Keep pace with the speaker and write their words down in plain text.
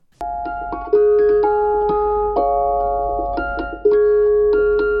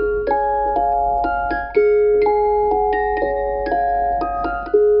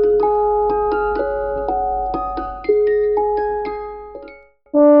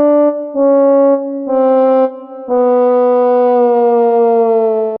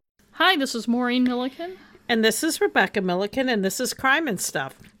this is Maureen Milliken. And this is Rebecca Milliken, and this is Crime and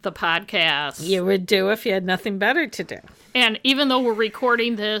Stuff. The podcast. You would do if you had nothing better to do. And even though we're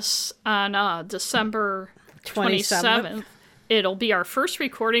recording this on December 27th, it'll be our first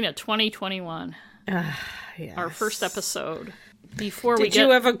recording of 2021. Yes. Our first episode. Did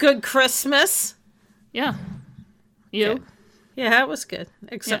you have a good Christmas? Yeah. You? Good. Yeah, it was good.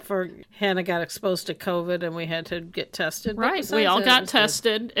 Except for Hannah got exposed to COVID and we had to get tested. Right, we all got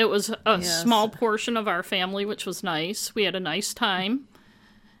tested. Good. It was a small portion of our family, which was nice. We had a nice time.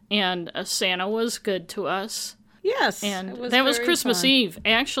 And Santa was good to us. Yes. And that was Christmas Eve.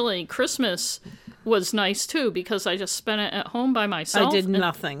 Actually, Christmas was nice too because I just spent it at home by myself. I did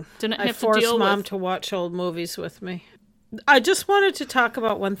nothing. I forced Mom to watch old movies with me. I just wanted to talk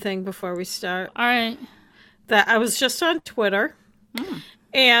about one thing before we start. All right. That I was just on Twitter,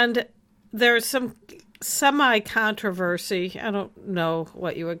 and there's some semi-controversy, I don't know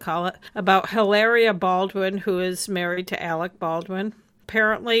what you would call it, about Hilaria Baldwin, who is married to Alec Baldwin.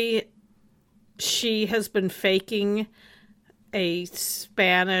 Apparently, she has been faking a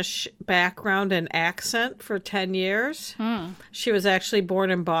Spanish background and accent for 10 years. She was actually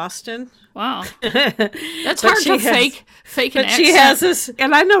born in Boston. Wow. That's hard to fake an accent. But she has this,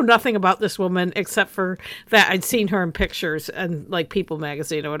 and I know nothing about this woman except for that I'd seen her in pictures and like People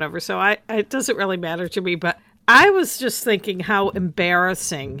magazine or whatever. So it doesn't really matter to me, but I was just thinking how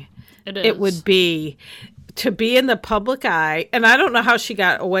embarrassing it would be to be in the public eye, and I don't know how she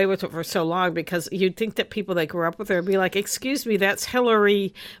got away with it for so long, because you'd think that people that grew up with her would be like, excuse me, that's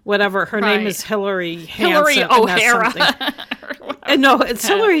Hillary, whatever. Her name is Hillary Hansen. O'Hara. And no, it's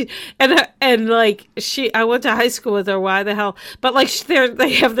Hillary. And like, I went to high school with her. Why the hell? But like,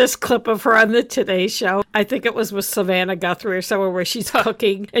 they have this clip of her on the Today Show. I think it was with Savannah Guthrie or somewhere where she's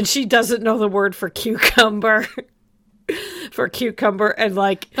cooking, and she doesn't know the word for cucumber. And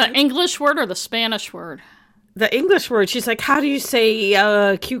like... The English word or the Spanish word? The English word. She's like, how do you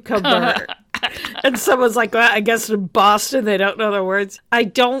say cucumber? And someone's like, well, I guess in Boston they don't know the words. I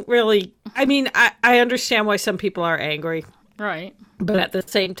understand why some people are angry. Right. But at the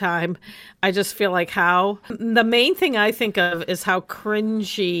same time, I just feel like the main thing I think of is how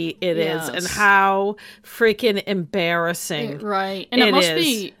cringy it is and how freaking embarrassing. Right. And it must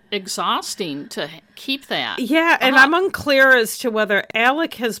be exhausting to keep that. Yeah, and I'm unclear as to whether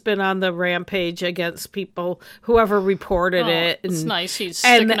Alec has been on the rampage against people, whoever reported it. It's nice he's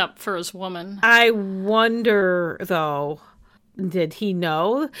sticking up for his woman. I wonder, though, did he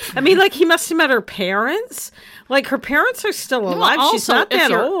know? I mean, like, he must have met her parents. Like, her parents are still alive. Also, she's not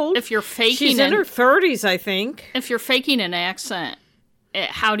that old. If you're faking, she's in her 30s, I think. If you're faking an accent,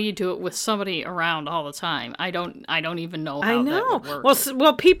 how do you do it with somebody around all the time? I don't even know how that would work.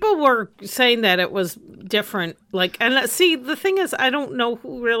 Well, people were saying that it was different. Like, and see, the thing is, I don't know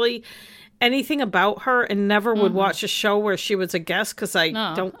who really anything about her, and never would watch a show where she was a guest because I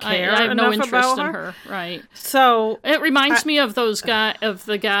don't care. I have no interest about in her. Right. So it reminds me of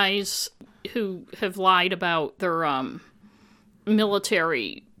the guys who have lied about their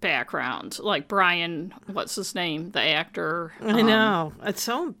military background, like Brian, what's his name, the actor. I know, it's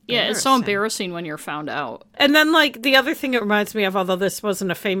so embarrassing. Yeah, it's so embarrassing when you're found out. And then, like, the other thing it reminds me of, although this wasn't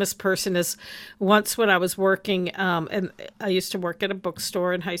a famous person, is once when I was working, and I used to work at a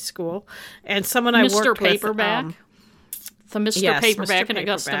bookstore in high school, and someone I worked Paperback. with, the Mr. Paperback in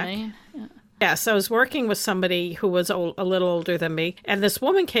Augusta, Maine. Yeah. Yes, I was working with somebody who was a little older than me, and this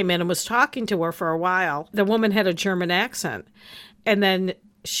woman came in and was talking to her for a while. The woman had a German accent, and then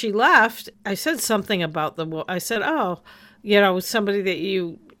she left. I said something about I said, oh, somebody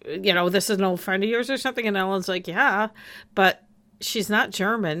that this is an old friend of yours or something, and Ellen's like, yeah, but she's not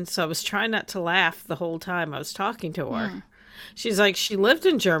German, so I was trying not to laugh the whole time I was talking to her. She's like, she lived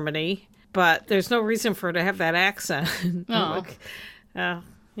in Germany, but there's no reason for her to have that accent. But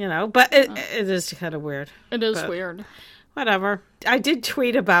it is kind of weird. It is weird. Whatever. I did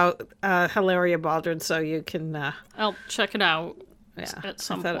tweet about Hilaria Baldwin, so you can... I'll check it out at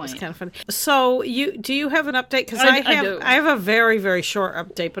some point. It was kind of funny. So, do you have an update? Because I have a very, very short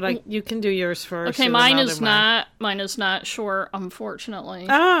update, but you can do yours first. Okay, mine is not short, unfortunately.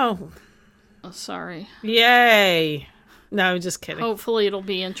 Oh. Sorry. Yay. No, I'm just kidding. Hopefully it'll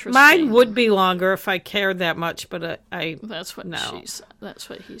be interesting. Mine would be longer if I cared that much, but That's what she said. That's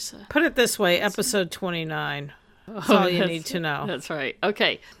what he said. Put it this way, episode 29. That's all you need to know. That's right.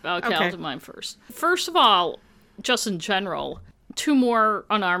 Okay, I'll do mine first. First of all, just in general, 2 more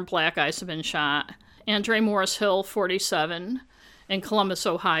unarmed black guys have been shot. Andre Morris Hill, 47, in Columbus,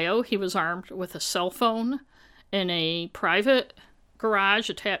 Ohio. He was armed with a cell phone in a private garage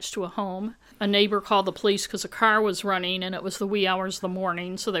attached to a home. A neighbor called the police because a car was running and it was the wee hours of the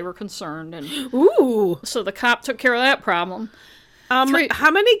morning, so they were concerned. And Ooh. so the cop took care of that problem. How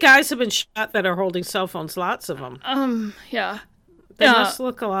many guys have been shot that are holding cell phones? Lots of them. Yeah. They must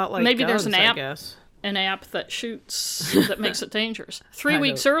look a lot like maybe guns, there's an app. I guess. An app that shoots, that makes it dangerous. 3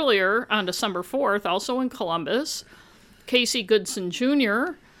 weeks earlier, on December 4th, also in Columbus, Casey Goodson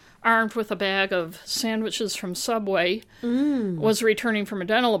Jr., armed with a bag of sandwiches from Subway, was returning from a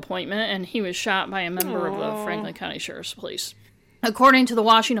dental appointment, and he was shot by a member of the Franklin County Sheriff's Police. According to the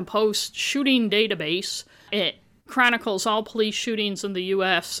Washington Post shooting database, it chronicles all police shootings in the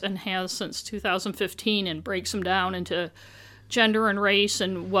U.S. and has since 2015 and breaks them down into gender and race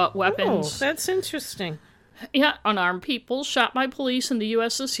and what weapons. Oh, that's interesting. Yeah, unarmed people shot by police in the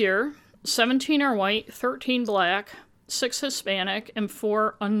U.S. this year. 17 are white, 13 black, 6 Hispanic, and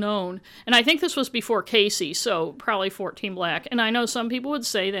 4 unknown. And I think this was before Casey, so probably 14 black. And I know some people would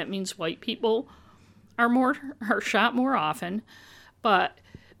say that means white people are shot more often. But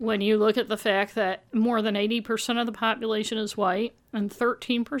when you look at the fact that more than 80% of the population is white and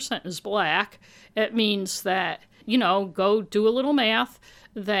 13% is black, it means that, go do a little math,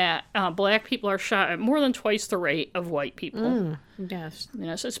 that black people are shot at more than twice the rate of white people. Yes.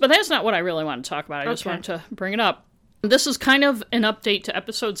 But that's not what I really want to talk about. I just wanted to bring it up. This is kind of an update to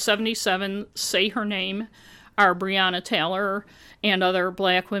episode 77, Say Her Name, our Breonna Taylor and other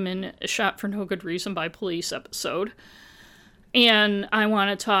black women shot for no good reason by police episode. And I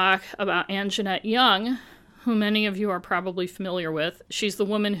want to talk about Anjanette Young, who many of you are probably familiar with. She's the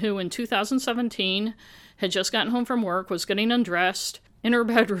woman who in 2017 had just gotten home from work, was getting undressed in her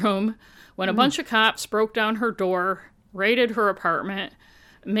bedroom when a bunch of cops broke down her door, raided her apartment,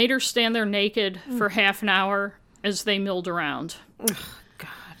 made her stand there naked for half an hour as they milled around. God.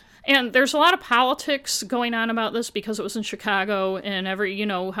 And there's a lot of politics going on about this because it was in Chicago, and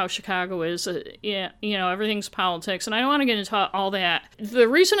how Chicago is, everything's politics, and I don't want to get into all that. The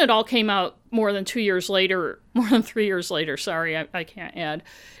reason it all came out more than 3 years later, sorry, I can't add,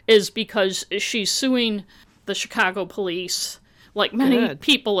 is because she's suing the Chicago police, like many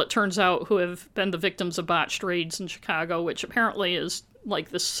people, it turns out, who have been the victims of botched raids in Chicago, which apparently is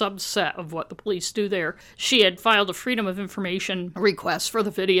like the subset of what the police do there. She had filed a Freedom of Information request for the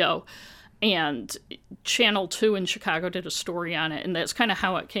video, and Channel 2 in Chicago did a story on it, and that's kind of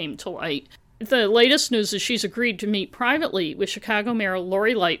how it came to light. The latest news is she's agreed to meet privately with Chicago Mayor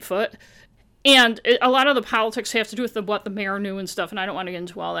Lori Lightfoot, and a lot of the politics have to do with what the mayor knew and stuff, and I don't want to get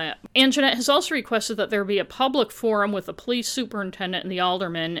into all that. Anjanette has also requested that there be a public forum with the police superintendent and the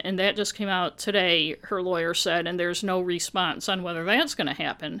alderman, and that just came out today, her lawyer said, and there's no response on whether that's going to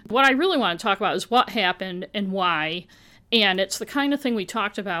happen. What I really want to talk about is what happened and why, and it's the kind of thing we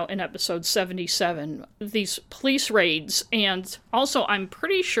talked about in episode 77, these police raids, and also I'm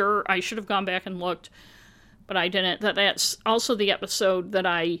pretty sure I should have gone back and looked, but I didn't, that's also the episode that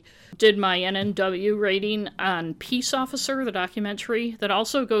I did my NNW rating on Peace Officer, the documentary, that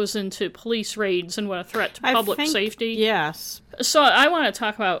also goes into police raids and what a threat to public safety. Yes. So I want to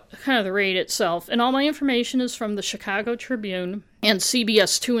talk about kind of the raid itself, and all my information is from the Chicago Tribune and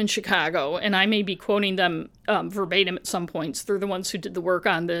CBS 2 in Chicago, and I may be quoting them verbatim at some points. They're the ones who did the work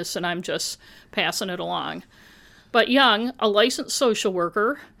on this, and I'm just passing it along. But Young, a licensed social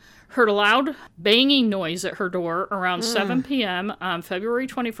worker, heard a loud banging noise at her door around 7 p.m. on February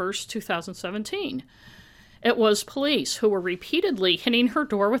 21st, 2017. It was police who were repeatedly hitting her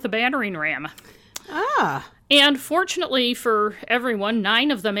door with a battering ram. And fortunately for everyone,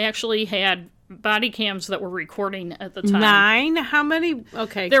 9 of them actually had body cams that were recording at the time. 9? How many?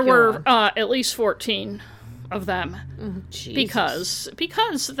 Okay, there were at least 14 of them. Jesus.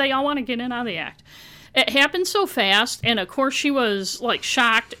 Because they all want to get in on the act. It happened so fast, and of course she was,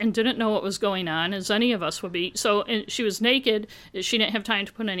 shocked and didn't know what was going on, as any of us would be. So she was naked. She didn't have time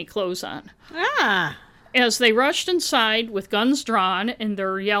to put any clothes on. As they rushed inside with guns drawn, and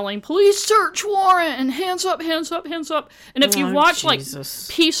they're yelling, "Police search warrant!" and "Hands up, hands up, hands up!" And if you watch,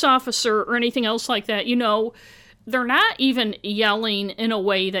 Peace Officer or anything else like that, they're not even yelling in a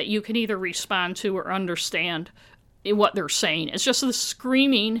way that you can either respond to or understand what they're saying. It's just the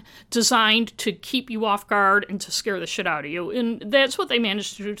screaming designed to keep you off guard and to scare the shit out of you. And that's what they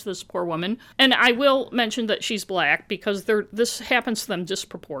managed to do to this poor woman. And I will mention that she's black because this happens to them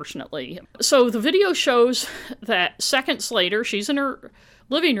disproportionately. So the video shows that seconds later, she's in her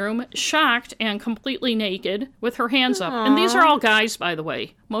living room, shocked and completely naked, with her hands up. And these are all guys, by the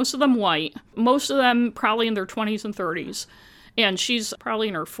way. Most of them white. Most of them probably in their 20s and 30s. And she's probably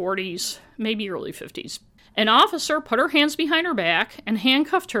in her 40s, maybe early 50s. An officer put her hands behind her back and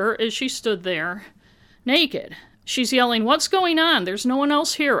handcuffed her as she stood there, naked. She's yelling, "What's going on? There's no one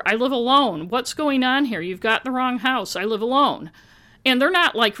else here. I live alone. What's going on here? You've got the wrong house. I live alone." And they're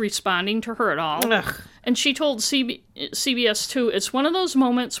not, like, responding to her at all. Ugh. And she told CBS 2, "It's one of those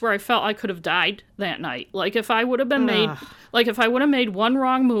moments where I felt I could have died that night. Like, if I would have been made, like, if I would have made one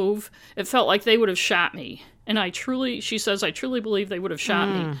wrong move, it felt like they would have shot me. And she says, I truly believe they would have shot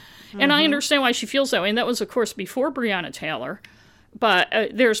me." And I understand why she feels that way. And that was, of course, before Breonna Taylor. But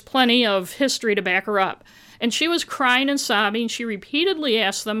there's plenty of history to back her up. And she was crying and sobbing. She repeatedly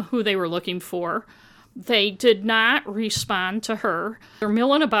asked them who they were looking for. They did not respond to her. They're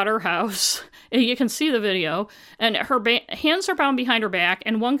milling about her house. You can see the video. And her hands are bound behind her back.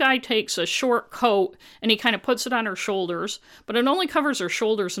 And one guy takes a short coat and he kind of puts it on her shoulders. But it only covers her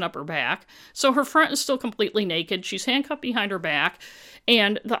shoulders and upper back. So her front is still completely naked. She's handcuffed behind her back.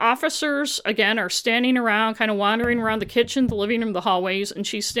 And the officers, again, are standing around, kind of wandering around the kitchen, the living room, the hallways. And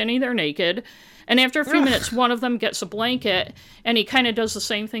she's standing there naked. And after a few minutes, one of them gets a blanket, and he kind of does the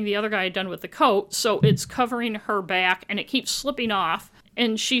same thing the other guy had done with the coat, so it's covering her back, and it keeps slipping off.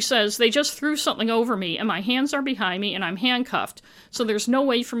 And she says, "They just threw something over me, and my hands are behind me, and I'm handcuffed, so there's no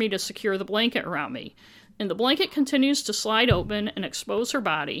way for me to secure the blanket around me." And the blanket continues to slide open and expose her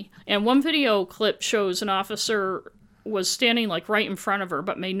body. And one video clip shows an officer was standing, like, right in front of her,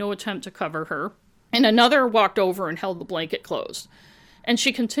 but made no attempt to cover her. And another walked over and held the blanket closed. And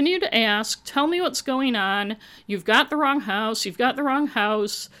she continued to ask, "Tell me what's going on. You've got the wrong house. You've got the wrong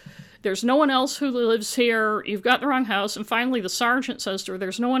house. There's no one else who lives here. You've got the wrong house." And finally, the sergeant says to her,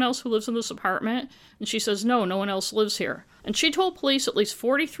 "There's no one else who lives in this apartment?" And she says, "No, no one else lives here." And she told police at least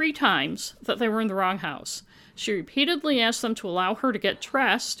 43 times that they were in the wrong house. She repeatedly asked them to allow her to get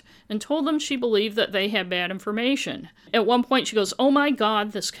dressed and told them she believed that they had bad information. At one point, she goes, "Oh my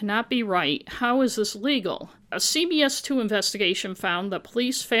God, this cannot be right. How is this legal?" A CBS 2 investigation found that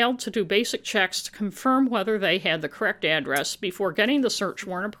police failed to do basic checks to confirm whether they had the correct address before getting the search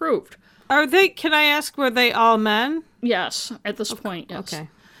warrant approved. Can I ask, were they all men? Yes, at this point, yes. Okay.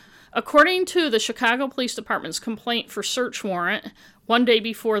 According to the Chicago Police Department's complaint for search warrant, one day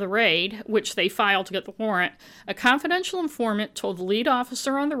before the raid, which they filed to get the warrant, a confidential informant told the lead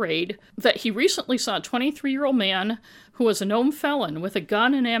officer on the raid that he recently saw a 23-year-old man who was a known felon with a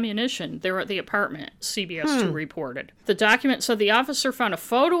gun and ammunition there at the apartment, CBS 2 reported. The document said the officer found a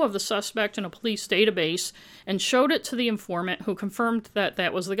photo of the suspect in a police database and showed it to the informant, who confirmed that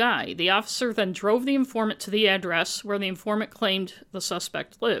that was the guy. The officer then drove the informant to the address where the informant claimed the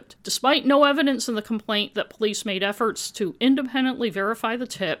suspect lived. Despite no evidence in the complaint that police made efforts to independently verify the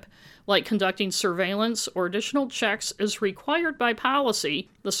tip, like conducting surveillance or additional checks as required by policy,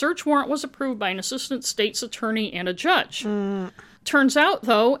 the search warrant was approved by an assistant state's attorney and a judge. Turns out,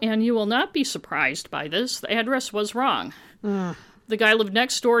 though, and you will not be surprised by this, the address was wrong. The guy lived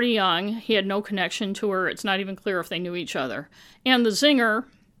next door to Young. He had no connection to her. It's not even clear if they knew each other. And the zinger,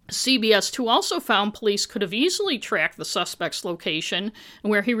 CBS 2 also found police could have easily tracked the suspect's location and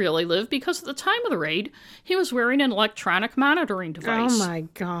where he really lived because at the time of the raid, he was wearing an electronic monitoring device. Oh my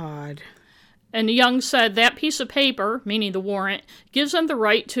God. And Young said that piece of paper, meaning the warrant, gives them the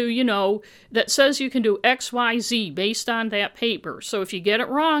right to, that says you can do X, Y, Z based on that paper. So if you get it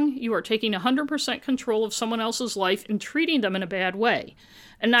wrong, you are taking 100% control of someone else's life and treating them in a bad way.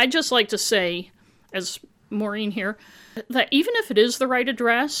 And I'd just like to say, as Maureen here, that even if it is the right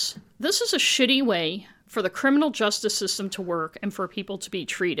address, this is a shitty way for the criminal justice system to work and for people to be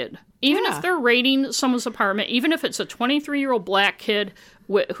treated. Even if they're raiding someone's apartment, even if it's a 23-year-old black kid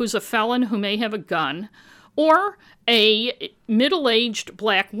who's a felon who may have a gun, or a middle-aged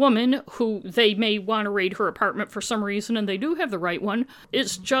black woman who they may want to raid her apartment for some reason and they do have the right one,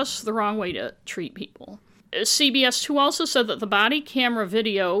 it's just the wrong way to treat people. CBS 2 also said that the body camera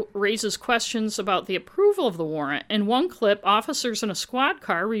video raises questions about the approval of the warrant. In one clip, officers in a squad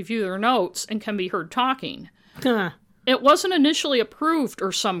car review their notes and can be heard talking. It wasn't initially approved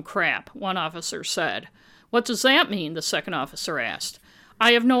or some crap, one officer said. What does that mean? The second officer asked.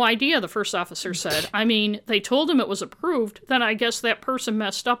 I have no idea, the first officer said. I mean, they told him it was approved, then I guess that person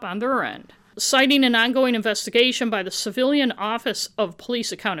messed up on their end. Citing an ongoing investigation by the Civilian Office of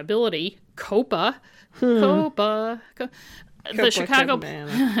Police Accountability, COPA, the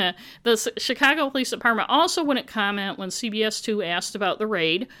Chicago Police Department also wouldn't comment when CBS 2 asked about the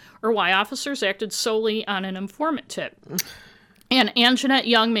raid or why officers acted solely on an informant tip. And Anjanette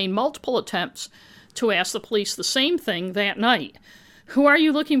Young made multiple attempts to ask the police the same thing that night. Who are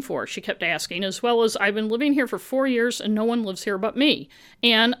you looking for? She kept asking, as well as, I've been living here for 4 years and no one lives here but me.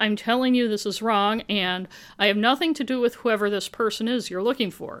 And I'm telling you this is wrong, and I have nothing to do with whoever this person is you're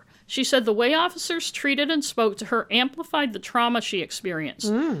looking for. She said the way officers treated and spoke to her amplified the trauma she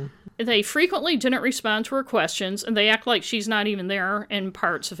experienced. They frequently didn't respond to her questions, and they act like she's not even there in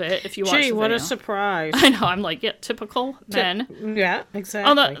parts of it, if you watch the video. What a surprise. I know, I'm like, yeah, typical men. Yeah,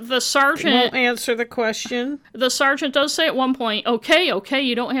 exactly. Oh, the sergeant... won't answer the question. The sergeant does say at one point, okay,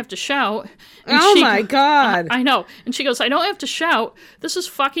 you don't have to shout. And my God. I know. And she goes, I don't have to shout. This is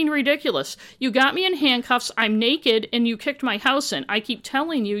fucking ridiculous. You got me in handcuffs, I'm naked, and you kicked my house in. I keep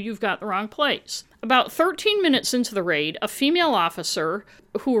telling you, you've got the wrong place. About 13 minutes into the raid, a female officer,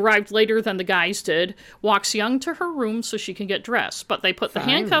 who arrived later than the guys did, walks Young to her room so she can get dressed. But they put the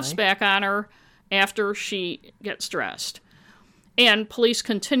handcuffs back on her after she gets dressed. And police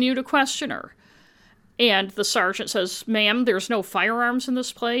continue to question her. And the sergeant says, ma'am, there's no firearms in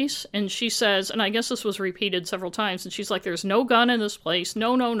this place. And she says, and I guess this was repeated several times, and she's like, there's no gun in this place.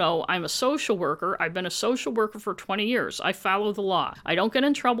 No. I'm a social worker. I've been a social worker for 20 years. I follow the law. I don't get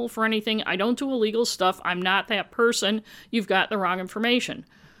in trouble for anything. I don't do illegal stuff. I'm not that person. You've got the wrong information.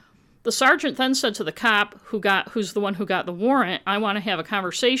 The sergeant then said to the cop who's the one who got the warrant, I want to have a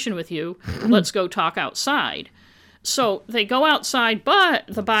conversation with you. Let's go talk outside. So they go outside, but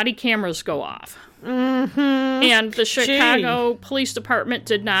the body cameras go off. Mm-hmm. And the Chicago Police Department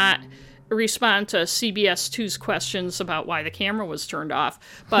did not respond to CBS 2's questions about why the camera was turned off.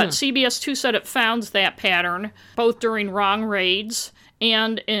 But CBS 2 said it found that pattern both during wrong raids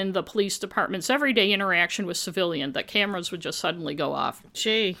and in the police department's everyday interaction with civilians, that cameras would just suddenly go off.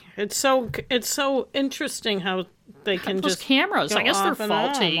 Gee, it's so interesting how they can those just cameras, I guess they're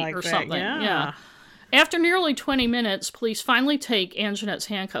faulty like or that. something. Yeah. After nearly 20 minutes, police finally take Anjanette's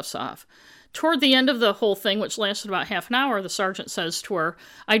handcuffs off. Toward the end of the whole thing, which lasted about half an hour, the sergeant says to her,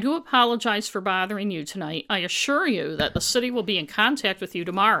 I do apologize for bothering you tonight. I assure you that the city will be in contact with you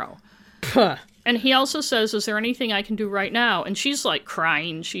tomorrow. And he also says, is there anything I can do right now? And she's like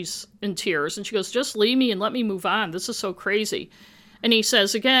crying. She's in tears. And she goes, just leave me and let me move on. This is so crazy. And he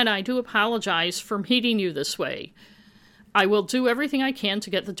says, again, I do apologize for meeting you this way. I will do everything I can to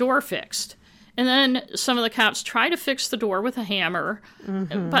get the door fixed. And then some of the cops try to fix the door with a hammer,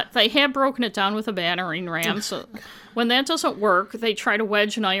 but they have broken it down with a battering ram. So when that doesn't work, they try to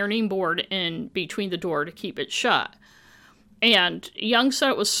wedge an ironing board in between the door to keep it shut. And Young said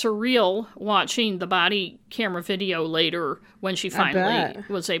it was surreal watching the body camera video later when she finally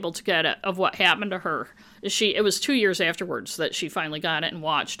was able to get it of what happened to her. It was 2 years afterwards that she finally got it and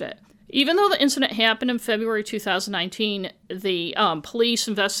watched it. Even though the incident happened in February 2019, the police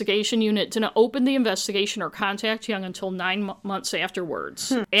investigation unit didn't open the investigation or contact Young until 9 months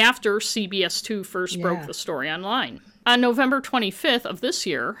afterwards, after CBS 2 first broke the story online. On November 25th of this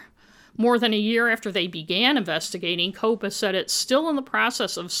year, more than a year after they began investigating, COPA said it's still in the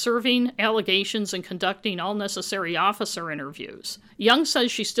process of serving allegations and conducting all necessary officer interviews. Young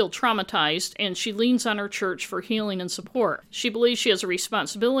says she's still traumatized, and she leans on her church for healing and support. She believes she has a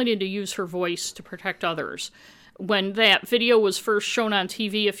responsibility to use her voice to protect others. When that video was first shown on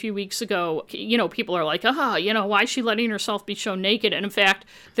TV a few weeks ago, people are like, why is she letting herself be shown naked? And in fact,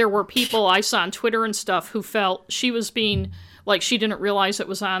 there were people I saw on Twitter and stuff who felt she was being... like, she didn't realize it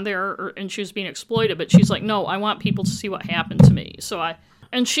was on there, and she was being exploited, but she's like, no, I want people to see what happened to me.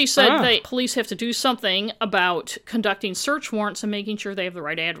 And she said that police have to do something about conducting search warrants and making sure they have the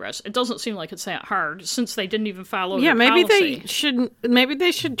right address. It doesn't seem like it's that hard, since they didn't even follow their policy. Maybe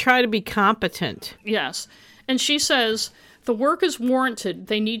they should try to be competent. Yes. And she says, the work is warranted.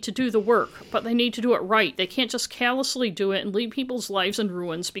 They need to do the work, but they need to do it right. They can't just callously do it and leave people's lives in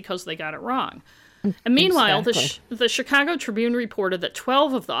ruins because they got it wrong. And meanwhile, the Chicago Tribune reported that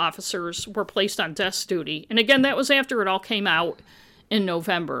 12 of the officers were placed on desk duty. And again, that was after it all came out in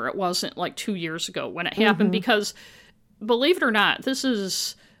November. It wasn't like 2 years ago when it happened, because, believe it or not, this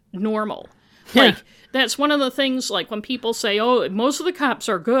is normal. Like, that's one of the things, like, when people say, oh, most of the cops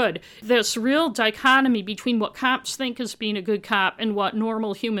are good, there's real dichotomy between what cops think is being a good cop and what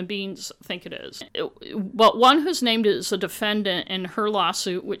normal human beings think it is. But one who's named as a defendant in her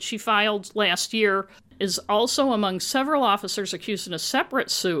lawsuit, which she filed last year, is also among several officers accused in a separate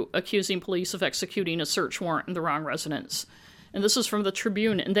suit accusing police of executing a search warrant in the wrong residence. And this is from the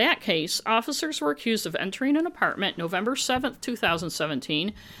Tribune. In that case, officers were accused of entering an apartment November 7th,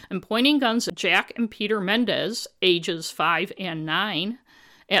 2017, and pointing guns at Jack and Peter Mendez, ages 5 and 9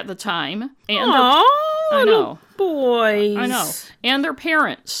 at the time. And little boys. I know. And their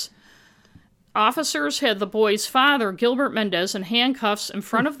parents. Officers had the boy's father, Gilbert Mendez, in handcuffs in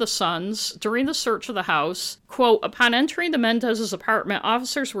front of the sons during the search of the house. Quote, upon entering the Mendez's apartment,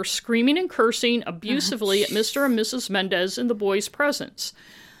 officers were screaming and cursing abusively at Mr. and Mrs. Mendez in the boy's presence.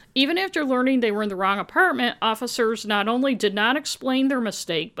 Even after learning they were in the wrong apartment, officers not only did not explain their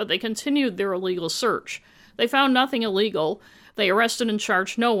mistake, but they continued their illegal search. They found nothing illegal, They arrested and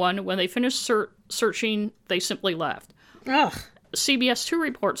charged no one. When they finished searching, they simply left. Ugh. CBS 2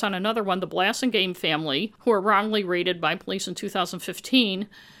 reports on another one, the Blassingame family, who were wrongly raided by police in 2015.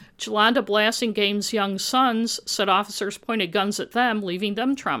 Jolanda Blassingame's young sons said officers pointed guns at them, leaving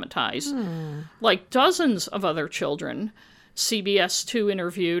them traumatized. Like dozens of other children, CBS 2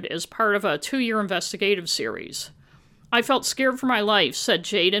 interviewed as part of a 2-year investigative series. I felt scared for my life, said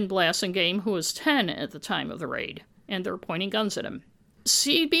Jaden Blassingame, who was 10 at the time of the raid, and they're pointing guns at him.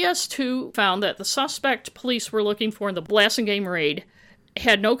 CBS 2 found that the suspect police were looking for in the Blassingame raid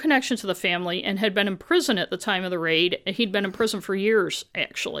had no connection to the family and had been in prison at the time of the raid. He'd been in prison for years,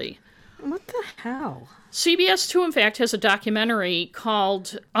 actually. What the hell? CBS 2, in fact, has a documentary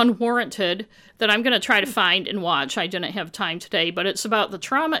called Unwarranted that I'm going to try to find and watch. I didn't have time today, but it's about the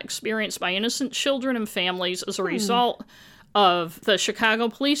trauma experienced by innocent children and families as a result of the Chicago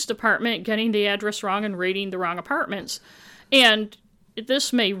Police Department getting the address wrong and raiding the wrong apartments. And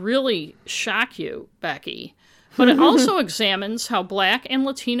this may really shock you, Becky, but it also examines how Black and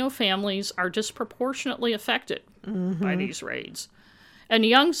Latino families are disproportionately affected by these raids. And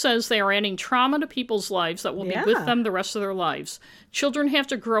Young says they are adding trauma to people's lives that will be with them the rest of their lives. Children have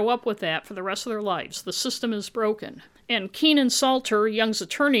to grow up with that for the rest of their lives. The system is broken. And Keenan Salter, Young's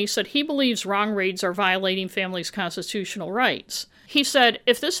attorney, said he believes wrong raids are violating families' constitutional rights. He said,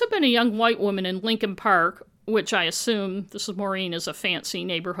 if this had been a young white woman in Lincoln Park, which I assume, this is Maureen, is a fancy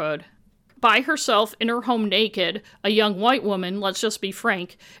neighborhood, by herself in her home naked, a young white woman, let's just be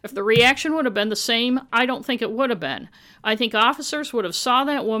frank, if the reaction would have been the same, I don't think it would have been. I think officers would have saw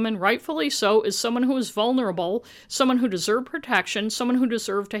that woman, rightfully so, as someone who was vulnerable, someone who deserved protection, someone who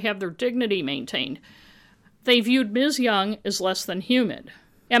deserved to have their dignity maintained. They viewed Ms. Young as less than human.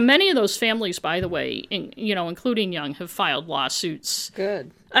 And many of those families, by the way, including Young, have filed lawsuits.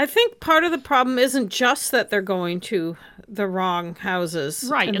 Good. I think part of the problem isn't just that they're going to the wrong houses.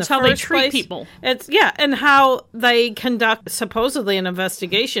 Right, it's how they treat people. And how they conduct supposedly an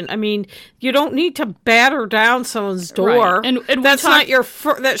investigation. I mean, you don't need to batter down someone's door. Right. And that's not your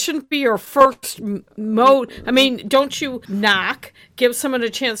that shouldn't be your first mode. I mean, don't you knock, give someone a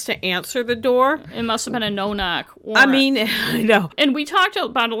chance to answer the door? It must have been a no-knock warrant. I mean, I know. And we talked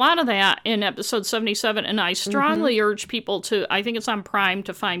about a lot of that in episode 77, and I strongly urge people to, I think it's on Prime,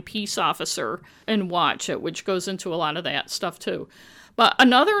 to find Peace Officer and watch it, which goes into a lot of that stuff too. But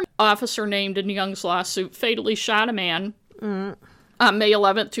another officer named in Young's lawsuit fatally shot a man on May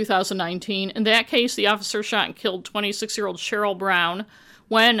 11th, 2019. In that case, the officer shot and killed 26-year-old Cheryl Brown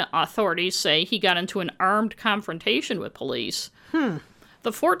when authorities say he got into an armed confrontation with police.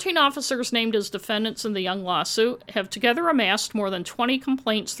 The 14 officers named as defendants in the Young lawsuit have together amassed more than 20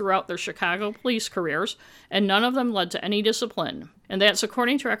 complaints throughout their Chicago police careers, and none of them led to any discipline. And that's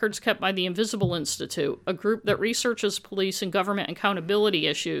according to records kept by the Invisible Institute, a group that researches police and government accountability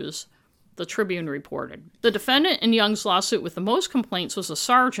issues, the Tribune reported. The defendant in Young's lawsuit with the most complaints was a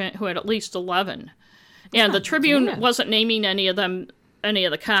sergeant who had at least 11. And the Tribune wasn't naming any of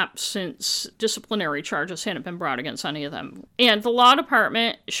the cops, since disciplinary charges hadn't been brought against any of them. And the law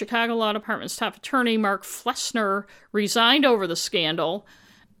department, Chicago Law Department's top attorney, Mark Flessner, resigned over the scandal.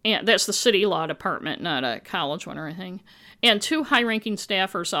 And that's the city law department, not a college one or anything. And 2 high-ranking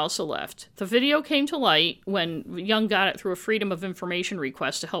staffers also left. The video came to light when Young got it through a Freedom of Information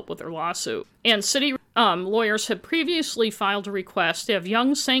request to help with their lawsuit. And city lawyers had previously filed a request to have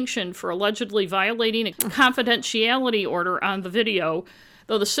Young sanctioned for allegedly violating a confidentiality order on the video,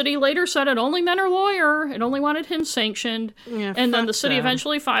 though the city later said it only meant her lawyer, it only wanted him sanctioned. And then the city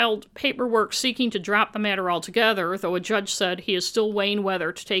eventually filed paperwork seeking to drop the matter altogether, though a judge said he is still weighing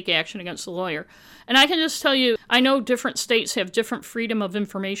whether to take action against the lawyer. And I can just tell you, I know different states have different Freedom of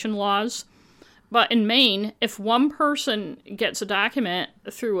Information laws, but in Maine, if one person gets a document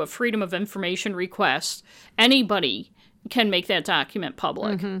through a Freedom of Information request, anybody can make that document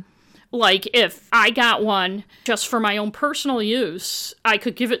public. Like, if I got one just for my own personal use, I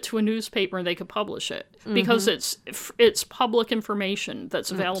could give it to a newspaper and they could publish it, because it's public information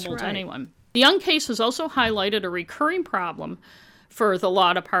that's available to anyone. The Young case has also highlighted a recurring problem for the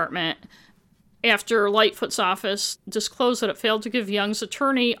law department after Lightfoot's office disclosed that it failed to give Young's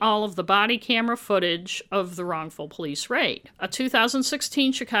attorney all of the body camera footage of the wrongful police raid. A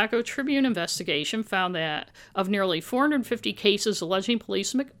 2016 Chicago Tribune investigation found that of nearly 450 cases alleging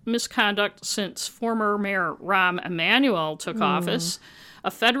police misconduct since former Mayor Rahm Emanuel took office, a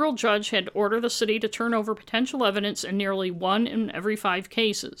federal judge had ordered the city to turn over potential evidence in nearly 1 in every 5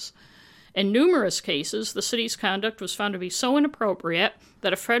 cases. In numerous cases, the city's conduct was found to be so inappropriate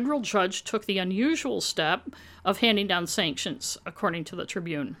that a federal judge took the unusual step of handing down sanctions, according to the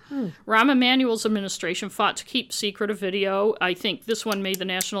Tribune. Rahm Emanuel's administration fought to keep secret a video. I think this one made the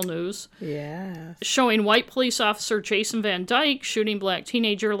national news. Yeah. Showing white police officer Jason Van Dyke shooting black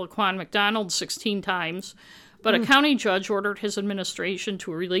teenager Laquan McDonald 16 times. But a county judge ordered his administration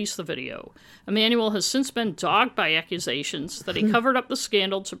to release the video. Emanuel has since been dogged by accusations that he covered up the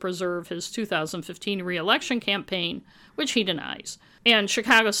scandal to preserve his 2015 re-election campaign, which he denies. And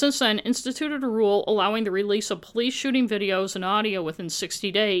Chicago since then instituted a rule allowing the release of police shooting videos and audio within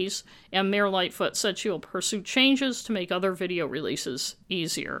 60 days, and Mayor Lightfoot said she will pursue changes to make other video releases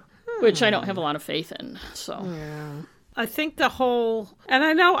easier, which I don't have a lot of faith in. So, yeah. I think the whole, and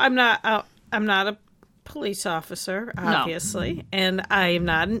I know I'm not a police officer, obviously, and I am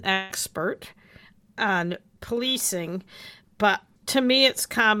not an expert on policing, but to me it's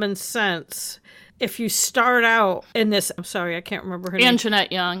common sense. If you start out in this, I'm sorry, I can't remember her name.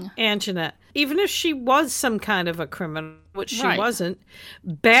 Anjanette Young. Anjanette. Even if she was some kind of a criminal, which she wasn't,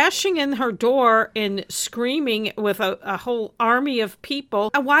 bashing in her door and screaming with a whole army of people,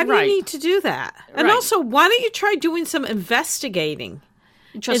 why do you need to do that? And also, why don't you try doing some investigating?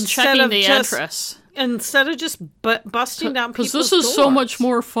 Just checking the address. Instead of just busting down people's doors. Because this is so much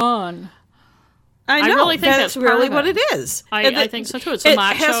more fun. I know. I really think that's really what it is. I think so too. It's a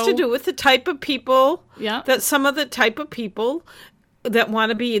macho. It has to do with the type of people. Yeah. That some of the type of people that want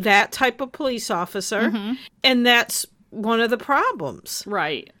to be that type of police officer, and that's one of the problems.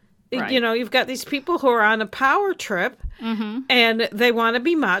 Right. You know, you've got these people who are on a power trip, and they want to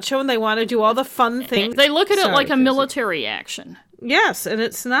be macho, and they want to do all the fun things. They look at it like a military action. Yes, and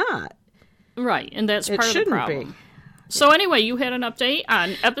it's not. Right, and that's part of the problem. Be. So anyway, you had an update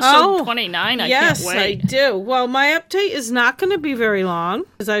on episode 29. I can't wait. Yes, I do. Well, my update is not going to be very long.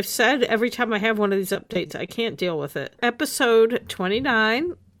 As I've said, every time I have one of these updates, I can't deal with it. Episode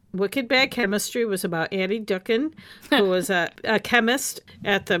 29, Wicked Bad Chemistry, was about Annie Ducken, who was a chemist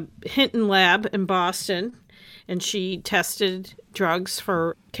at the Hinton Lab in Boston. And she tested drugs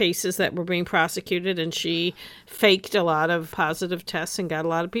for cases that were being prosecuted, and she faked a lot of positive tests and got a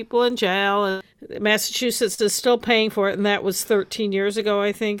lot of people in jail. And Massachusetts is still paying for it, and that was 13 years ago,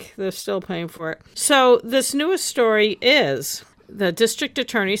 I think. They're still paying for it. So this newest story is the district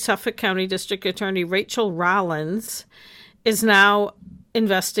attorney, Suffolk County District Attorney Rachel Rollins, is now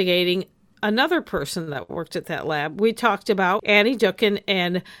investigating another person that worked at that lab. We talked about Annie Ducken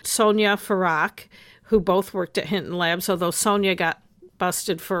and Sonia Farrak, who both worked at Hinton Labs, although Sonia got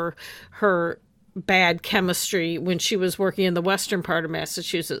busted for her bad chemistry when she was working in the western part of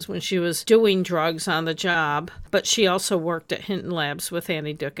Massachusetts, when she was doing drugs on the job. But she also worked at Hinton Labs with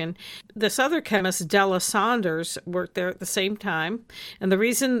Annie Ducken. This other chemist, Della Saunders, worked there at the same time. And the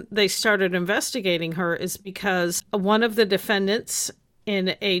reason they started investigating her is because one of the defendants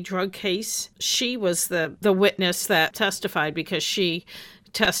in a drug case, she was the witness that testified because she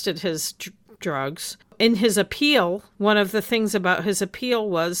tested his drugs. In his appeal, one of the things about his appeal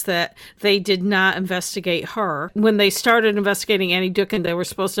was that they did not investigate her. When they started investigating Annie Ducken, they were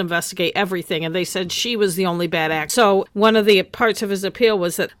supposed to investigate everything, and they said she was the only bad actor. So one of the parts of his appeal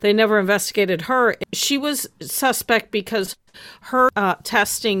was that they never investigated her. She was suspect because her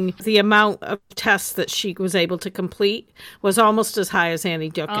testing, the amount of tests that she was able to complete was almost as high as Annie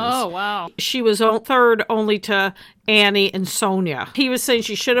Ducken's. Oh, wow. She was third only to Annie and Sonia. He was saying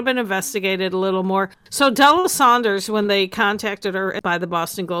she should have been investigated a little more. So Della Saunders, when they contacted her by the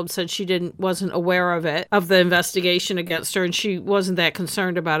Boston Globe, said she wasn't aware of the investigation against her, and she wasn't that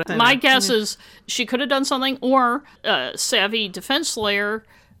concerned about it. My guess is she could have done something, or a savvy defense lawyer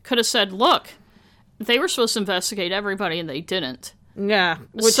could have said, look, they were supposed to investigate everybody, and they didn't. Yeah,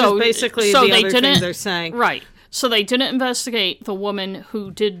 which is basically the other thing they're saying. Right. So they didn't investigate the woman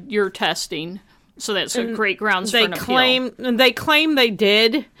who did your testing. So that's a great grounds for an appeal. They claim they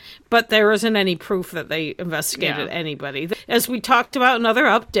did, but there isn't any proof that they investigated anybody. As we talked about in other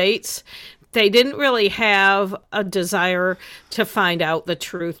updates, they didn't really have a desire to find out the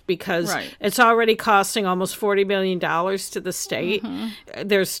truth because it's already costing almost $40 million to the state. Mm-hmm.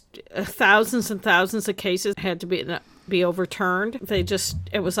 There's thousands and thousands of cases that had to be overturned.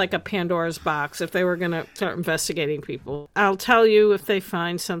 It was like a Pandora's box if they were going to start investigating people. I'll tell you if they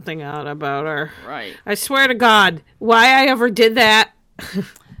find something out about her. Right. I swear to God, why I ever did that.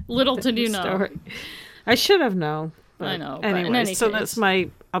 Little did you know. I should have known. I know. Anyway, so that's my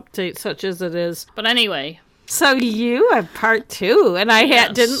update, such as it is. But anyway, So you have part 2, and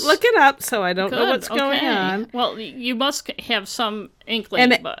I didn't look it up, so I don't know what's going on. Well, you must have some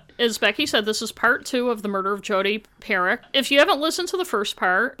inkling, but as Becky said, this is part 2 of the murder of Jodi Parrack. If you haven't listened to the first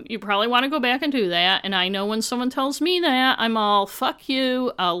part, you probably want to go back and do that, and I know when someone tells me that, I'm all, fuck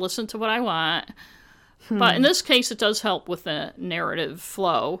you, I'll listen to what I want. But in this case, it does help with the narrative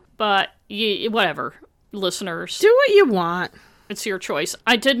flow, but whatever, listeners. Do what you want. It's your choice.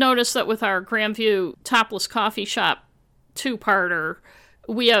 I did notice that with our Grandview Topless Coffee Shop 2-parter,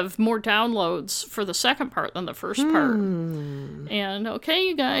 we have more downloads for the second part than the first part. And okay,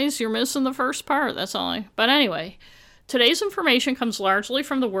 you guys, you're missing the first part. That's all. But anyway, today's information comes largely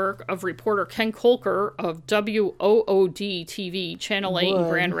from the work of reporter Ken Kolker of WOOD TV, Channel 8 in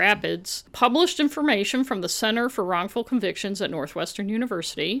Grand Rapids, published information from the Center for Wrongful Convictions at Northwestern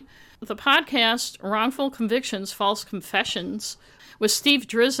University, the podcast Wrongful Convictions, False Confessions with Steve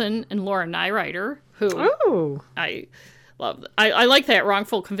Drizzen and Laura Nyrider, who I love. I like that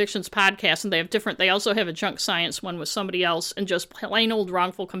Wrongful Convictions podcast, and they also have a junk science one with somebody else, and just plain old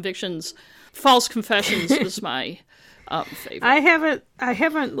Wrongful Convictions, False Confessions is my favorite. I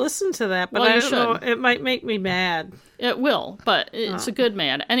haven't listened to that, but I don't know, it might make me mad. It will, but it's a good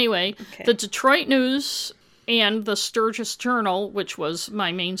mad. Anyway, the Detroit News and the Sturgis Journal, which was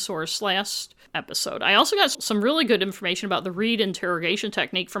my main source last episode. I also got some really good information about the Reed interrogation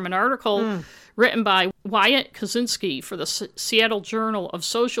technique from an article written by Wyatt Kaczynski for the Seattle Journal of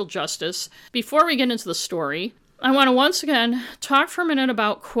Social Justice. Before we get into the story, I want to once again talk for a minute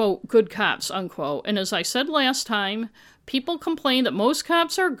about, quote, good cops, unquote. And as I said last time, people complain that most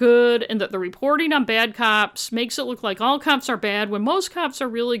cops are good and that the reporting on bad cops makes it look like all cops are bad when most cops are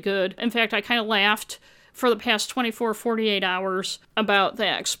really good. In fact, I kind of laughed for the past 24, 48 hours about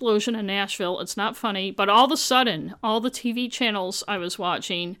that explosion in Nashville. It's not funny, but all of a sudden, all the TV channels I was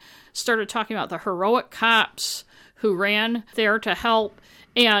watching started talking about the heroic cops who ran there to help.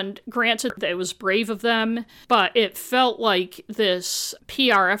 And granted, it was brave of them, but it felt like this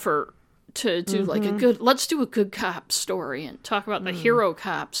PR effort to do like let's do a good cop story and talk about the hero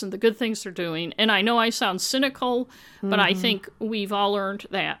cops and the good things they're doing. And I know I sound cynical, but I think we've all learned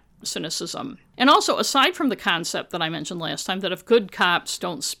that cynicism. And also, aside from the concept that I mentioned last time, that if good cops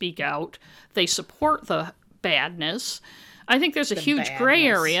don't speak out, they support the badness, I think there's a huge gray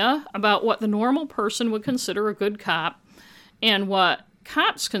area about what the normal person would consider a good cop and what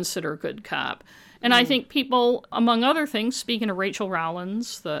cops consider a good cop. And I think people, among other things, speaking of Rachel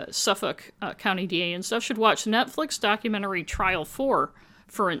Rollins, the Suffolk County DA and stuff, should watch the Netflix documentary Trial 4,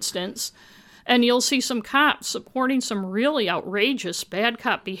 for instance, and you'll see some cops supporting some really outrageous bad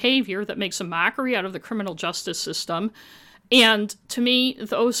cop behavior that makes a mockery out of the criminal justice system. And to me,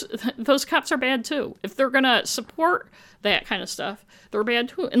 those cops are bad too. If they're going to support that kind of stuff, they're bad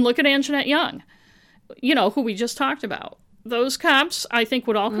too. And look at Anjanette Young, who we just talked about. Those cops, I think,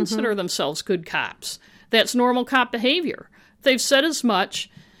 would all consider themselves good cops. That's normal cop behavior. They've said as much,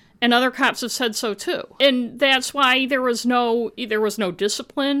 and other cops have said so too. And that's why there was no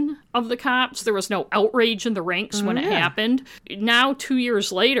discipline of the cops. There was no outrage in the ranks when it happened. Now, 2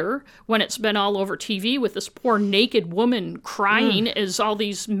 years later, when it's been all over TV with this poor naked woman crying as all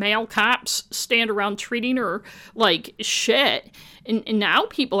these male cops stand around treating her like shit, and now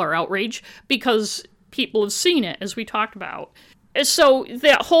people are outraged because people have seen it, as we talked about. So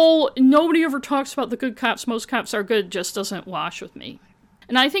that whole nobody ever talks about the good cops, most cops are good, just doesn't wash with me.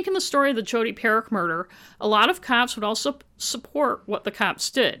 And I think in the story of the Jodi Parrack murder, a lot of cops would also support what the cops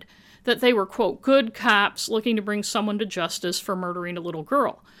did. That they were, quote, good cops looking to bring someone to justice for murdering a little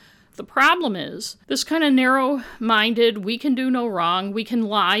girl. The problem is, this kind of narrow-minded, we can do no wrong, we can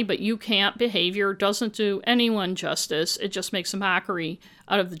lie, but you can't behavior doesn't do anyone justice. It just makes a mockery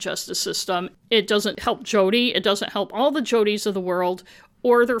out of the justice system. It doesn't help Jodi. It doesn't help all the Jodis of the world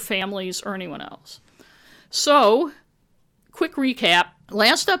or their families or anyone else. So, quick recap.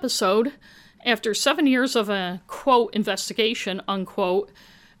 Last episode, after 7 years of a, quote, investigation, unquote,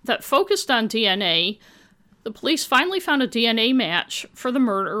 that focused on DNA, the police finally found a DNA match for the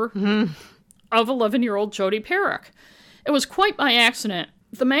murder of 11-year-old Jodi Parrack. It was quite by accident.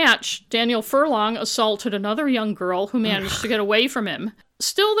 The match, Daniel Furlong assaulted another young girl who managed to get away from him.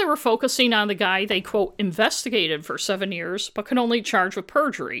 Still, they were focusing on the guy they, quote, investigated for 7 years, but could only charge with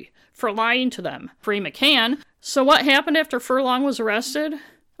perjury for lying to them, Ray McCann. So what happened after Furlong was arrested?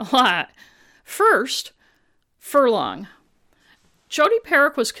 A lot. First, Furlong. Jodi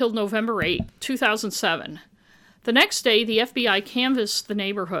Parrack was killed November 8, 2007. The next day, the FBI canvassed the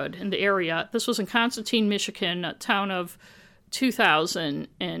neighborhood in the area. This was in Constantine, Michigan, a town of 2,000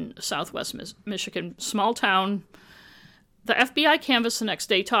 in southwest Michigan. Small town. The FBI canvassed the next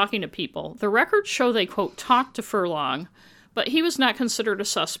day talking to people. The records show they, quote, talked to Furlong, but he was not considered a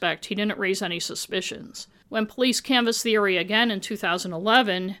suspect. He didn't raise any suspicions. When police canvassed the area again in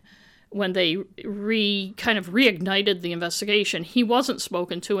 2011, when they reignited the investigation, he wasn't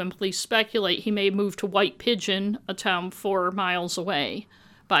spoken to, and police speculate he may have moved to White Pigeon, a town 4 miles away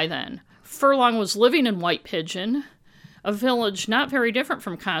by then. Furlong was living in White Pigeon, a village not very different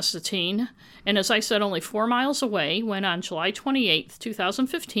from Constantine, and as I said, only 4 miles away, when on July 28th,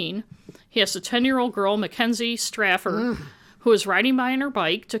 2015, he asked a 10-year-old girl, Mackenzie Strafford, who was riding by on her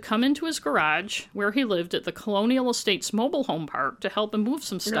bike, to come into his garage, where he lived at the Colonial Estates mobile home park, to help him move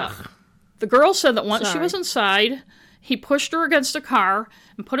some stuff. Ugh. The girl said that once she was inside, he pushed her against a car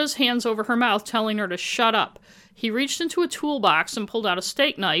and put his hands over her mouth, telling her to shut up. He reached into a toolbox and pulled out a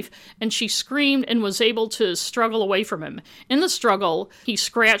steak knife, and she screamed and was able to struggle away from him. In the struggle, he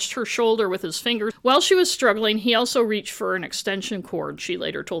scratched her shoulder with his fingers. While she was struggling, he also reached for an extension cord, she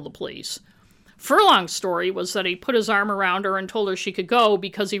later told the police. Furlong's story was that he put his arm around her and told her she could go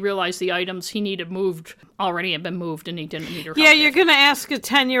because he realized the items he needed moved already had been moved and he didn't need her help. Yeah, you're going to ask a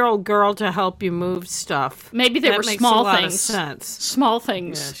 10-year-old girl to help you move stuff. Maybe they were small things. That makes a lot of sense. Small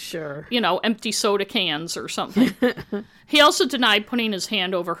things. Yeah, sure. Empty soda cans or something. He also denied putting his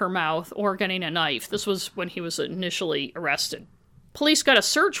hand over her mouth or getting a knife. This was when he was initially arrested. Police got a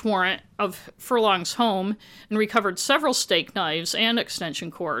search warrant of Furlong's home and recovered several steak knives and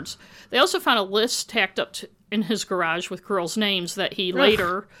extension cords. They also found a list tacked up in his garage with girls' names that he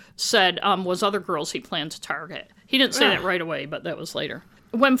later said was other girls he planned to target. He didn't say that right away, but that was later.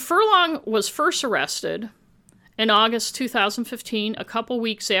 When Furlong was first arrested in August 2015, a couple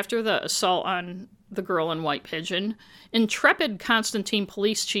weeks after the assault on the girl in White Pigeon, intrepid Constantine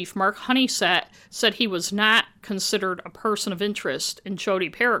Police Chief Mark Honeysett said he was not considered a person of interest in Jodi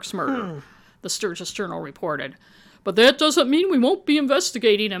Parrack's murder, the Sturgis Journal reported. But that doesn't mean we won't be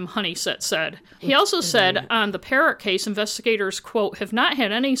investigating him, Honeysett said. He also said on the Parrack case, investigators, quote, have not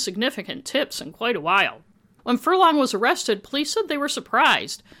had any significant tips in quite a while. When Furlong was arrested, police said they were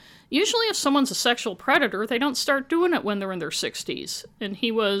surprised. Usually if someone's a sexual predator, they don't start doing it when they're in their 60s. And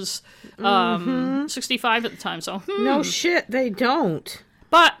he was 65 at the time, so No shit, they don't.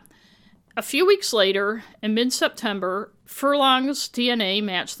 But a few weeks later, in mid-September, Furlong's DNA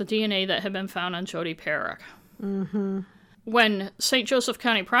matched the DNA that had been found on Jodi Parrack. When St. Joseph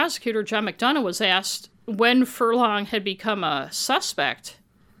County prosecutor John McDonough was asked when Furlong had become a suspect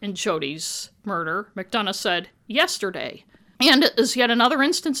in Jodi's murder, McDonough said, yesterday. And as yet another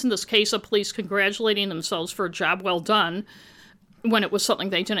instance in this case of police congratulating themselves for a job well done when it was something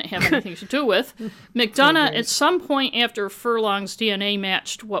they didn't have anything to do with. McDonough, at some point after Furlong's DNA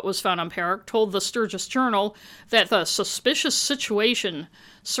matched what was found on Parrack, told the Sturgis Journal that the suspicious situation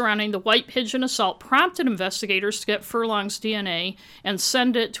surrounding the White Pigeon assault prompted investigators to get Furlong's DNA and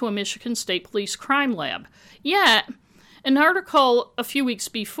send it to a Michigan State Police crime lab. Yet, an article a few weeks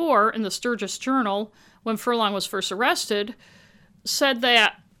before in the Sturgis Journal, when Furlong was first arrested, said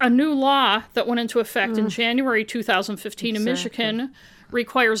that a new law that went into effect in January 2015 in Michigan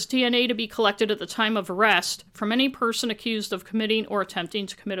requires DNA to be collected at the time of arrest from any person accused of committing or attempting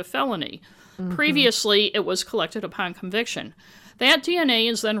to commit a felony. Previously, it was collected upon conviction. That DNA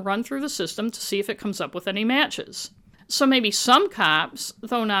is then run through the system to see if it comes up with any matches. So maybe some cops,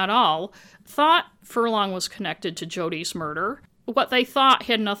 though not all, thought Furlong was connected to Jodi's murder. What they thought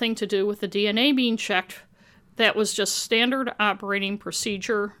had nothing to do with the DNA being checked. That was just standard operating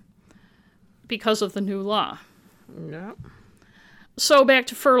procedure because of the new law. Yep. So back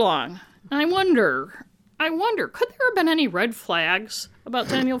to Furlong. I wonder, could there have been any red flags about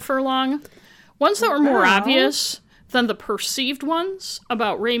Daniel Furlong? Ones that were more obvious than the perceived ones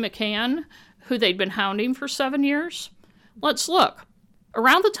about Ray McCann, who they'd been hounding for 7 years? Let's look.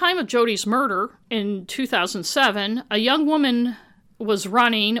 Around the time of Jodi's murder in 2007, a young woman was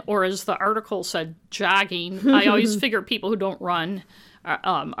running, or as the article said, jogging. I always figure people who don't run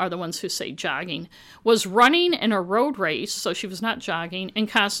are the ones who say jogging. Was running in a road race, so she was not jogging, in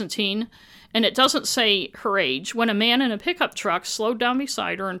Constantine, and it doesn't say her age, when a man in a pickup truck slowed down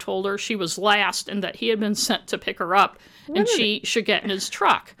beside her and told her she was last and that he had been sent to pick her up and she should get in his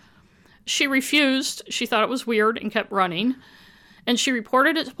truck. She refused. She thought it was weird and kept running. And she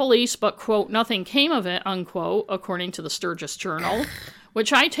reported it to police, but, quote, nothing came of it, unquote, according to the Sturgis Journal,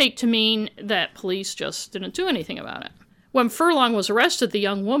 which I take to mean that police just didn't do anything about it. When Furlong was arrested, the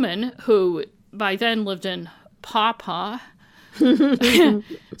young woman, who by then lived in Paw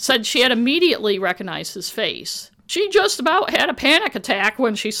said she had immediately recognized his face. She just about had a panic attack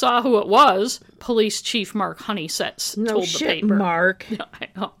when she saw who it was, Police Chief Mark Honeysett told the paper. Mark. I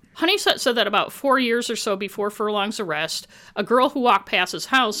know. Honeysett said that about 4 years or so before Furlong's arrest, a girl who walked past his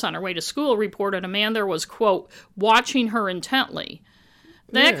house on her way to school reported a man there was, quote, watching her intently.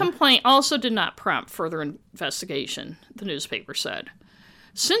 That complaint also did not prompt further investigation, the newspaper said.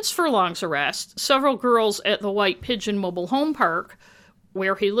 Since Furlong's arrest, several girls at the White Pigeon Mobile Home Park,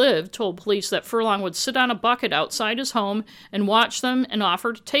 where he lived, told police that Furlong would sit on a bucket outside his home and watch them and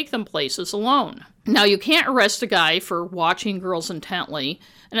offer to take them places alone. Now, you can't arrest a guy for watching girls intently,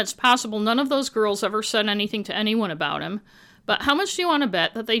 and it's possible none of those girls ever said anything to anyone about him, but how much do you want to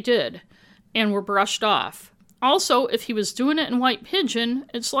bet that they did and were brushed off? Also, if he was doing it in White Pigeon,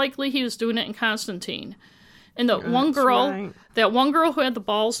 it's likely he was doing it in Constantine. And that one girl who had the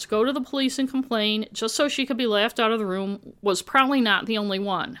balls to go to the police and complain just so she could be laughed out of the room was probably not the only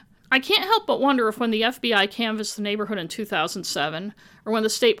one. I can't help but wonder if when the FBI canvassed the neighborhood in 2007, or when the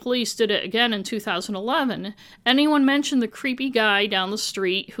state police did it again in 2011, anyone mentioned the creepy guy down the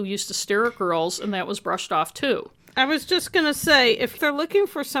street who used to stare at girls, and that was brushed off too. I was just going to say, if they're looking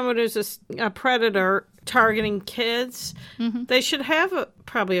for someone who's a predator targeting kids, they should have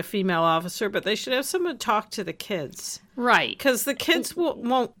probably a female officer, but they should have someone talk to the kids. Right. Because the kids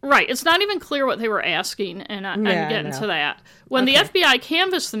won't... Right. It's not even clear what they were asking, and I'm getting to that. When the FBI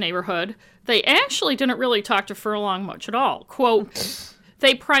canvassed the neighborhood, they actually didn't really talk to Furlong much at all. Quote,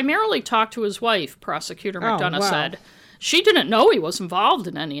 they primarily talked to his wife, Prosecutor McDonough said. She didn't know he was involved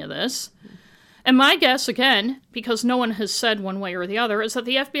in any of this. And my guess, again, because no one has said one way or the other, is that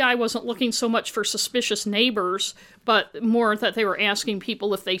the FBI wasn't looking so much for suspicious neighbors, but more that they were asking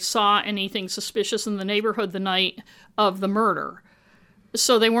people if they saw anything suspicious in the neighborhood the night of the murder.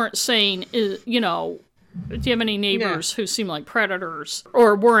 So they weren't saying, you know, do you have any neighbors who seem like predators?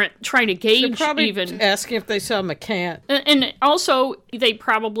 Or weren't trying to gauge probably even... asking if they saw McCann. And also, they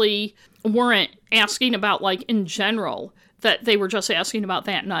probably weren't asking about, like, in general... that they were just asking about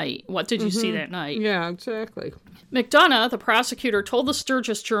that night. What did you see that night? Yeah, exactly. McDonough, the prosecutor, told the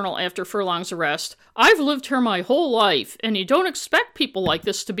Sturgis Journal after Furlong's arrest, I've lived here my whole life, and you don't expect people like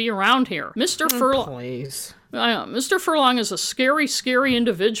this to be around here. Mr. Furlong... Please. Mr. Furlong is a scary, scary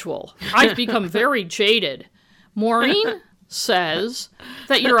individual. I've become very jaded. Maureen says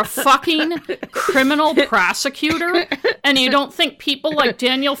that you're a fucking criminal prosecutor, and you don't think people like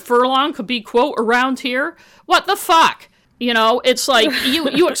Daniel Furlong could be, quote, around here? What the fuck? You know, it's like,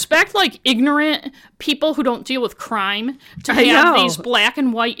 you expect, like, ignorant people who don't deal with crime to have these black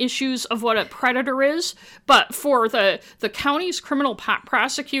and white issues of what a predator is, but for the county's criminal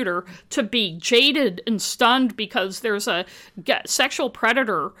prosecutor to be jaded and stunned because there's a sexual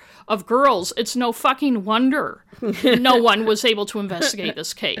predator of girls, it's no fucking wonder no one was able to investigate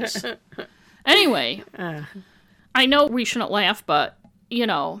this case. Anyway, I know we shouldn't laugh, but, you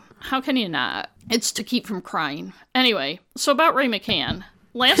know, how can you not? It's to keep from crying. Anyway, so about Ray McCann.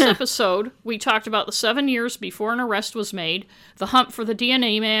 Last episode, we talked about the 7 years before an arrest was made, the hunt for the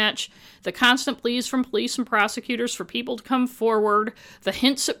DNA match, the constant pleas from police and prosecutors for people to come forward, the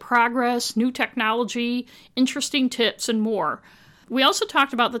hints at progress, new technology, interesting tips, and more. We also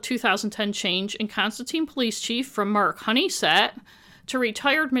talked about the 2010 change in Constantine Police Chief from Mark Honeysett to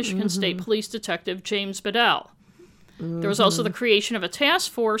retired Michigan State Police Detective James Bedell. There was also the creation of a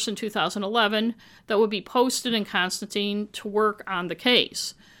task force in 2011 that would be posted in Constantine to work on the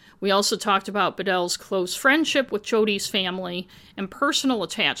case. We also talked about Bedell's close friendship with Jodi's family and personal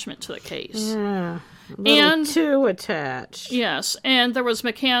attachment to the case. And too attached. Yes, and there was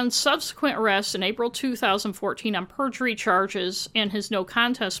McCann's subsequent arrest in April 2014 on perjury charges and his no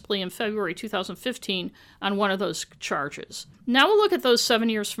contest plea in February 2015 on one of those charges. Now we'll look at those 7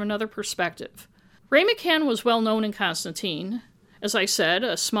 years from another perspective. Ray McCann was well known in Constantine, as I said,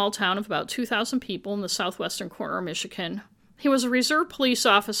 a small town of about 2,000 people in the southwestern corner of Michigan. He was a reserve police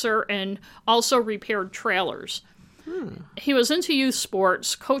officer and also repaired trailers. He was into youth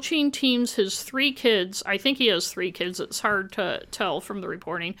sports, coaching teams, his 3 kids. I think he has 3 kids. It's hard to tell from the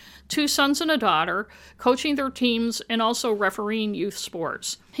reporting. 2 sons and a daughter, coaching their teams and also refereeing youth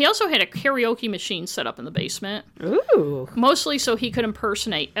sports. He also had a karaoke machine set up in the basement. Ooh. Mostly so he could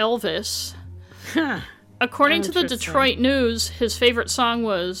impersonate Elvis. According to the Detroit News, his favorite song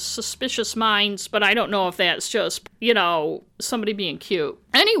was Suspicious Minds, but I don't know if that's just, you know, somebody being cute.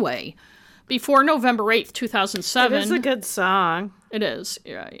 Anyway, before November 8th, 2007... It is a good song. It is,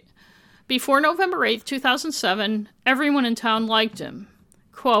 right. Before November 8th, 2007, everyone in town liked him.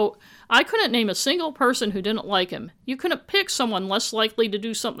 Quote, I couldn't name a single person who didn't like him. You couldn't pick someone less likely to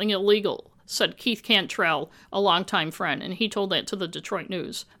do something illegal, said Keith Cantrell, a longtime friend, and he told that to the Detroit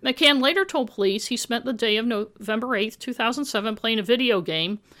News. McCann later told police he spent the day of November 8th, 2007 playing a video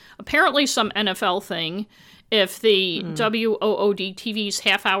game, apparently some NFL thing, If the WOOD TV's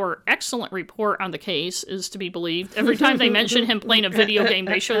half-hour excellent report on the case is to be believed, every time they mention him playing a video game,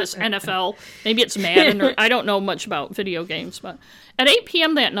 they show this NFL. Maybe it's Madden, or I don't know much about video games. But at 8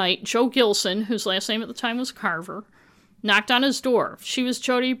 p.m. that night, Joe Gilson, whose last name at the time was Carver, knocked on his door. She was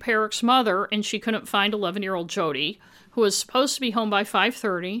Jodi Parrack's mother, and she couldn't find 11-year-old Jodi, who was supposed to be home by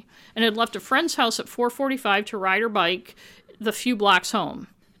 5:30, and had left a friend's house at 4:45 to ride her bike the few blocks home.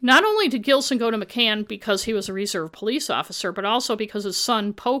 Not only did Gilson go to McCann because he was a reserve police officer, but also because his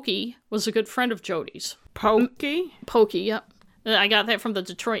son, Pokey, was a good friend of Jodi's. Pokey? Pokey, yep. I got that from the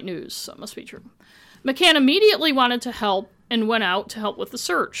Detroit News, so it must be true. McCann immediately wanted to help and went out to help with the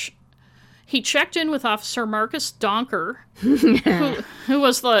search. He checked in with Officer Marcus Donker, who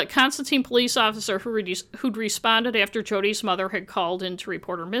was the Constantine police officer who'd responded after Jodi's mother had called in to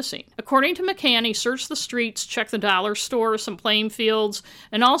report her missing. According to McCann, he searched the streets, checked the dollar store, some playing fields,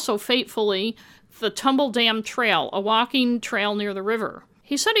 and also, fatefully, the Tumble Dam Trail, a walking trail near the river.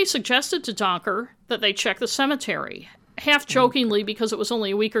 He said he suggested to Donker that they check the cemetery, half jokingly because it was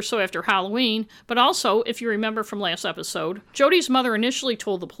only a week or so after Halloween, but also, if you remember from last episode, Jodi's mother initially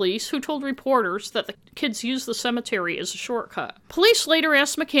told the police, who told reporters that the kids used the cemetery as a shortcut. Police later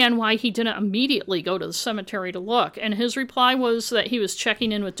asked McCann why he didn't immediately go to the cemetery to look, and his reply was that he was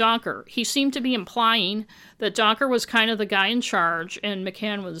checking in with Donker. He seemed to be implying that Donker was kind of the guy in charge, and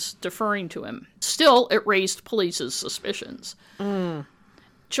McCann was deferring to him. Still, it raised police's suspicions.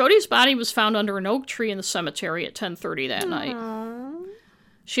 Jodi's body was found under an oak tree in the cemetery at 10:30 that night.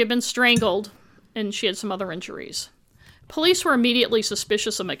 She had been strangled, and she had some other injuries. Police were immediately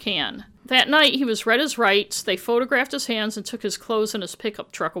suspicious of McCann. That night, he was read his rights, they photographed his hands, and took his clothes and his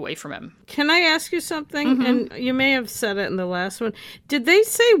pickup truck away from him. Can I ask you something? And you may have said it in the last one. Did they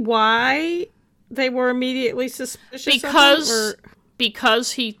say why they were immediately suspicious of him?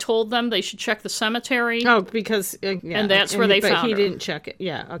 Because he told them they should check the cemetery. Oh, because... yeah. And that's where they found her. But he didn't check it.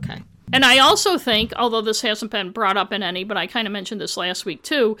 Yeah, okay. And I also think, although this hasn't been brought up in any, but I kind of mentioned this last week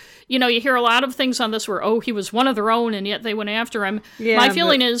too, you know, you hear a lot of things on this where, he was one of their own, and yet they went after him. Yeah, my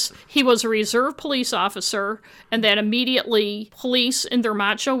feeling is he was a reserve police officer, and that immediately police, in their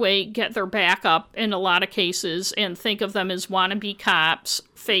macho way, get their back up in a lot of cases and think of them as wannabe cops,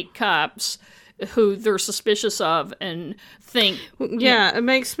 fake cops, who they're suspicious of and think... Yeah, it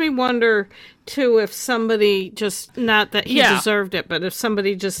makes me wonder, too, if somebody just... Not that he deserved it, but if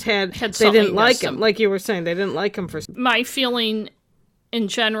somebody just had they didn't like him. Like you were saying, they didn't like him for... My feeling, in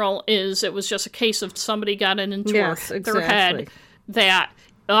general, is it was just a case of somebody got it into their head that,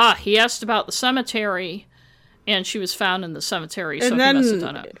 he asked about the cemetery... And she was found in the cemetery, so he must have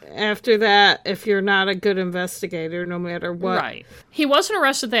done it. After that, if you're not a good investigator, no matter what... Right. He wasn't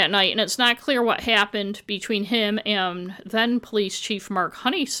arrested that night, and it's not clear what happened between him and then Police Chief Mark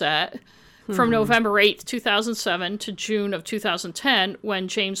Honeysett from November 8th, 2007 to June of 2010, when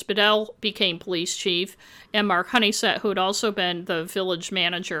James Bedell became police chief, and Mark Honeysett, who had also been the village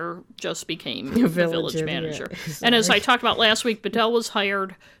manager, just became the village manager. Yeah, exactly. And as I talked about last week, Bedell was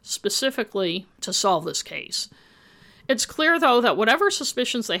hired specifically to solve this case. It's clear, though, that whatever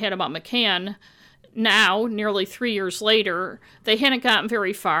suspicions they had about McCann, now, nearly 3 years later, they hadn't gotten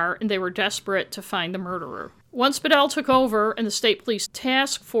very far, and they were desperate to find the murderer. Once Bedell took over and the State Police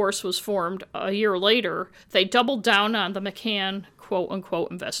Task Force was formed a year later, they doubled down on the McCann quote-unquote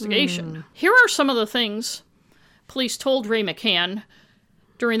investigation. Here are some of the things police told Ray McCann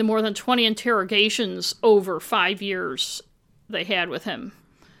during the more than 20 interrogations over 5 years they had with him.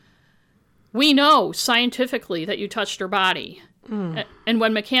 We know scientifically that you touched her body. And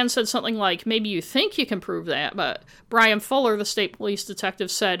when McCann said something like, maybe you think you can prove that, but Brian Fuller, the state police detective,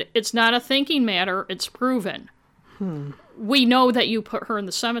 said, it's not a thinking matter, it's proven. We know that you put her in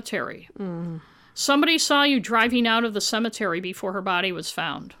the cemetery. Somebody saw you driving out of the cemetery before her body was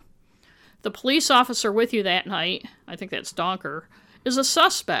found. The police officer with you that night, I think that's Donker, is a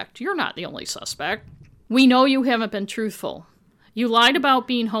suspect. You're not the only suspect. We know you haven't been truthful. You lied about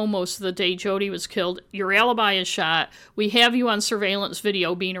being home most of the day Jodi was killed. Your alibi is shot. We have you on surveillance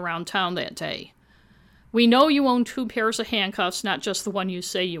video being around town that day. We know you own 2 pairs of handcuffs, not just the one you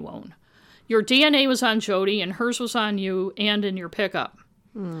say you own. Your DNA was on Jodi, and hers was on you and in your pickup.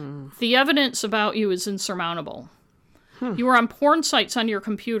 The evidence about you is insurmountable. You were on porn sites on your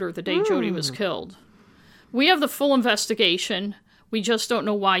computer the day Jodi was killed. We have the full investigation. We just don't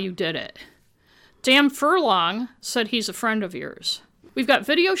know why you did it. Dan Furlong said he's a friend of yours. We've got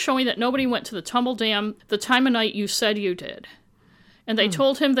video showing that nobody went to the Tumble Dam the time of night you said you did. And they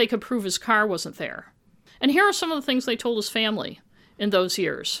told him they could prove his car wasn't there. And here are some of the things they told his family in those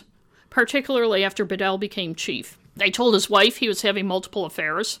years, particularly after Bedell became chief. They told his wife he was having multiple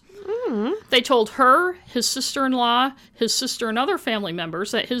affairs. They told her, his sister-in-law, his sister, and other family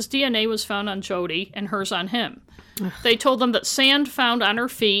members that his DNA was found on Jodi and hers on him. They told them that sand found on her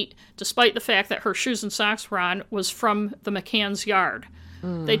feet, despite the fact that her shoes and socks were on, was from the McCann's yard.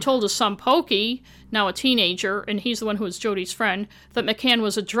 They told his son Pokey, now a teenager, and he's the one who was Jodi's friend, that McCann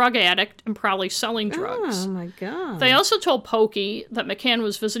was a drug addict and probably selling drugs. Oh, my God. They also told Pokey that McCann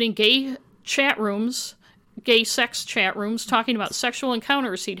was visiting gay sex chat rooms, talking about sexual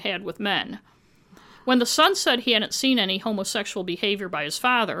encounters he'd had with men. When the son said he hadn't seen any homosexual behavior by his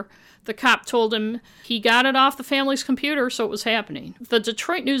father, the cop told him he got it off the family's computer, so it was happening. The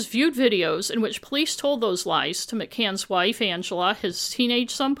Detroit News viewed videos in which police told those lies to McCann's wife, Angela, his teenage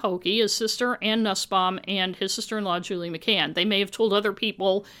son, Pokey, his sister, Ann Nussbaum, and his sister-in-law, Julie McCann. They may have told other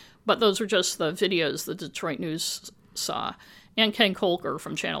people, but those were just the videos the Detroit News saw. And Ken Kolker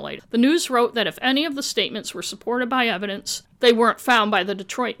from Channel 8. The news wrote that if any of the statements were supported by evidence, they weren't found by the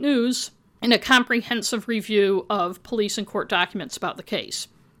Detroit News in a comprehensive review of police and court documents about the case.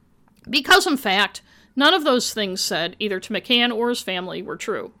 Because, in fact, none of those things said, either to McCann or his family, were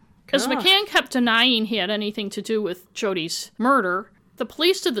true. As McCann kept denying he had anything to do with Jodi's murder, the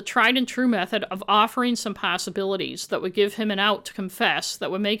police did the tried-and-true method of offering some possibilities that would give him an out to confess,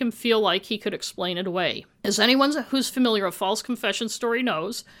 that would make him feel like he could explain it away. As anyone who's familiar with false confession story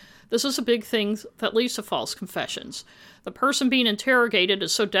knows, this is a big thing that leads to false confessions. The person being interrogated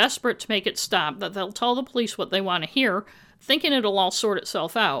is so desperate to make it stop that they'll tell the police what they want to hear, thinking it'll all sort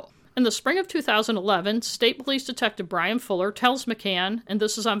itself out. In the spring of 2011, State Police Detective Brian Fuller tells McCann, and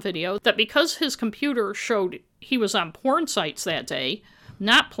this is on video, that because his computer showed he was on porn sites that day,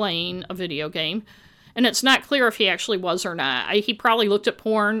 not playing a video game, and it's not clear if he actually was or not. He probably looked at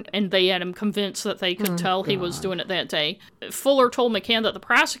porn, and they had him convinced that they could tell he was doing it that day. Fuller told McCann that the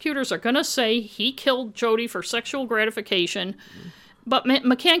prosecutors are going to say he killed Jodi for sexual gratification, but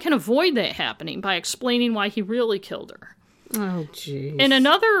McCann can avoid that happening by explaining why he really killed her. Oh, jeez. In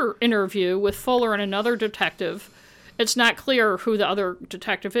another interview with Fuller and another detective, it's not clear who the other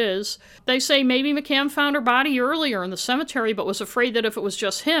detective is. They say maybe McCann found her body earlier in the cemetery, but was afraid that if it was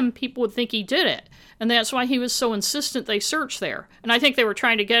just him, people would think he did it. And that's why he was so insistent they search there. And I think they were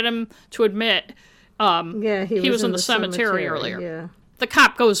trying to get him to admit he was in the cemetery earlier. Yeah. The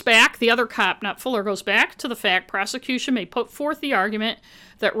cop goes back, the other cop, not Fuller, goes back to the fact prosecution may put forth the argument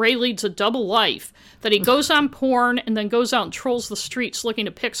that Ray leads a double life, that he goes on porn and then goes out and trolls the streets looking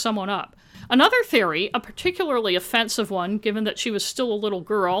to pick someone up. Another theory, a particularly offensive one, given that she was still a little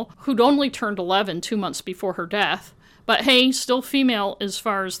girl who'd only turned 11 2 months before her death. But hey, still female as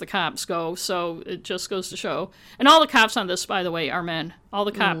far as the cops go, so it just goes to show. And all the cops on this, by the way, are men. All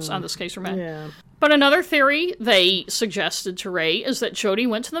the cops on this case are men. Yeah. But another theory they suggested to Ray is that Jodi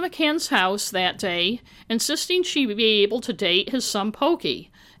went to the McCann's house that day, insisting she be able to date his son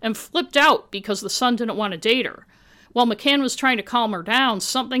Pokey, and flipped out because the son didn't want to date her. While McCann was trying to calm her down,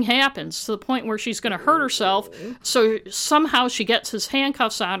 something happens to the point where she's going to hurt herself, so somehow she gets his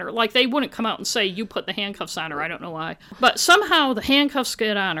handcuffs on her. Like, they wouldn't come out and say, you put the handcuffs on her, I don't know why. But somehow the handcuffs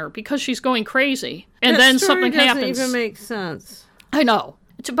get on her because she's going crazy. And then something happens. That doesn't even make sense. I know.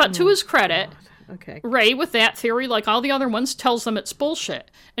 But to his credit, okay, Ray, with that theory, like all the other ones, tells them it's bullshit.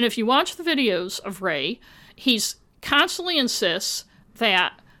 And if you watch the videos of Ray, he's constantly insists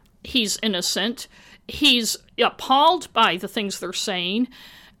that he's innocent. He's appalled by the things they're saying.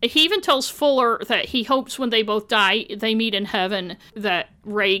 He even tells Fuller that he hopes when they both die, they meet in heaven, that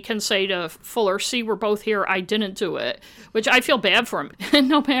Ray can say to Fuller, see, we're both here, I didn't do it. Which I feel bad for him. And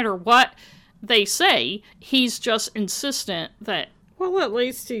no matter what they say, he's just insistent that... Well, at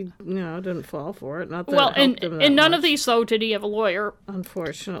least he, didn't fall for it. Not that well, it helped him in none much. of these, though, did he have a lawyer.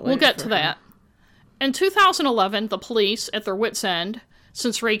 Unfortunately. We'll get to that. In 2011, the police, at their wits' end,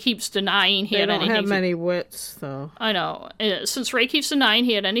 since Ray keeps denying he had anything... They don't have many wits, though. I know. Since Ray keeps denying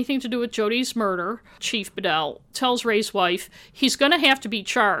he had anything to do with Jodi's murder, Chief Bedell tells Ray's wife he's going to have to be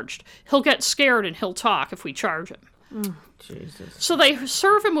charged. He'll get scared and he'll talk if we charge him. Oh, Jesus. So they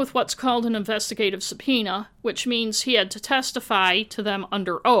serve him with what's called an investigative subpoena, which means he had to testify to them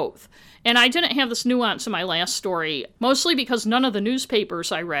under oath. And I didn't have this nuance in my last story, mostly because none of the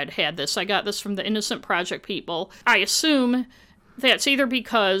newspapers I read had this. I got this from the Innocent Project people. I assume that's either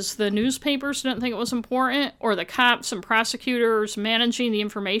because the newspapers didn't think it was important, or the cops and prosecutors managing the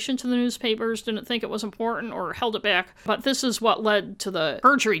information to the newspapers didn't think it was important or held it back. But this is what led to the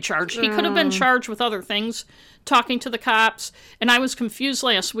perjury charge. He could have been charged with other things, talking to the cops, and I was confused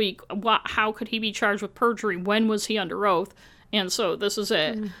last week. How could he be charged with perjury? When was he under oath? And so this is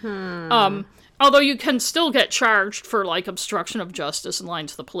it. Although you can still get charged for, like, obstruction of justice and lying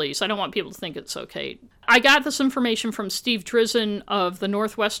to the police. I don't want people to think it's okay. I got this information from Steve Drizin of the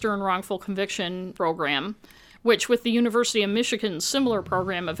Northwestern Wrongful Conviction Program, which with the University of Michigan's similar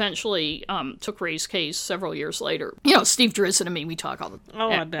program eventually took Ray's case several years later. You know, Steve Drizin and me, we talk all the time. Oh,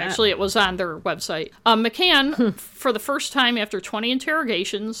 I bet. Actually, it was on their website. McCann, for the first time after 20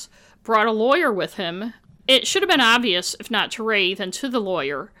 interrogations, brought a lawyer with him. It should have been obvious, if not to Ray, then to the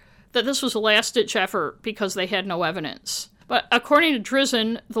lawyer, that this was a last-ditch effort because they had no evidence. But according to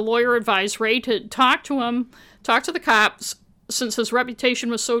Drizin, the lawyer advised Ray to talk to the cops, since his reputation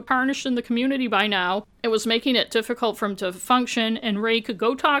was so tarnished in the community by now, it was making it difficult for him to function, and Ray could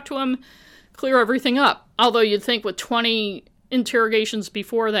go talk to him, clear everything up. Although you'd think with 20 interrogations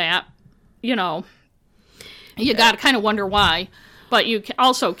before that, you know, you gotta kind of wonder why. But you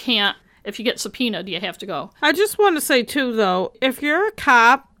also can't, if you get subpoenaed, you have to go. I just want to say, too, though, if you're a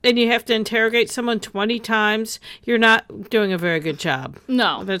cop and you have to interrogate someone 20 times, you're not doing a very good job.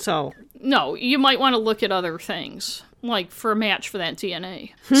 No. That's all. No, you might want to look at other things, like for a match for that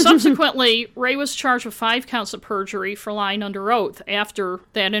DNA. Subsequently, Ray was charged with 5 counts of perjury for lying under oath after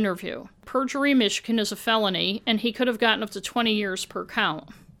that interview. Perjury in Michigan is a felony, and he could have gotten up to 20 years per count.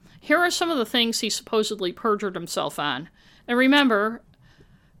 Here are some of the things he supposedly perjured himself on. And remember,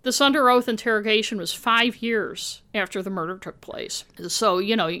 this under oath interrogation was 5 years after the murder took place. So,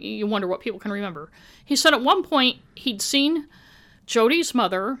 you know, you wonder what people can remember. He said at one point he'd seen Jodi's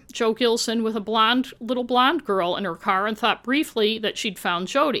mother, Jo Gilson, with a little blonde girl in her car and thought briefly that she'd found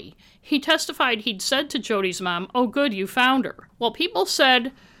Jodi. He testified he'd said to Jodi's mom, "Oh, good, you found her." Well, people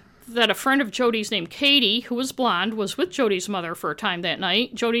said that a friend of Jodi's named Katie, who was blonde, was with Jodi's mother for a time that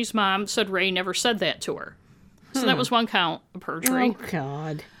night. Jodi's mom said Ray never said that to her. So that was one count of perjury. Oh,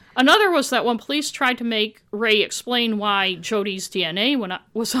 God. Another was that when police tried to make Ray explain why Jodi's DNA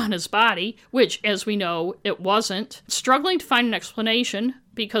was on his body, which, as we know, it wasn't, struggling to find an explanation,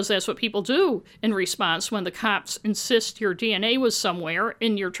 because that's what people do in response when the cops insist your DNA was somewhere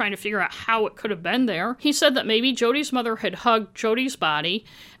and you're trying to figure out how it could have been there. He said that maybe Jodi's mother had hugged Jodi's body,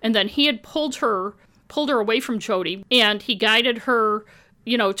 and then he had pulled her away from Jodi, and he guided her,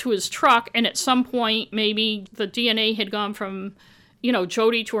 you know, to his truck, and at some point, maybe the DNA had gone from, you know,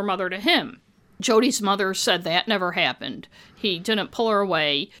 Jodi to her mother to him. Jodi's mother said that never happened. He didn't pull her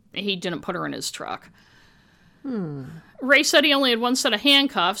away. He didn't put her in his truck. Ray said he only had 1 set of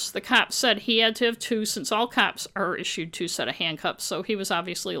handcuffs. The cops said he had to have 2, since all cops are issued 2 sets of handcuffs, so he was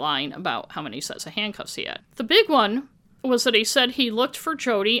obviously lying about how many sets of handcuffs he had. The big one was that he said he looked for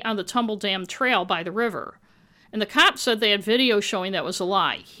Jodi on the Tumble Dam Trail by the river. And the cops said they had video showing that was a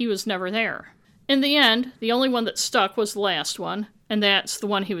lie. He was never there. In the end, the only one that stuck was the last one, and that's the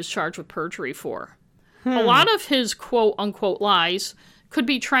one he was charged with perjury for. A lot of his quote-unquote lies could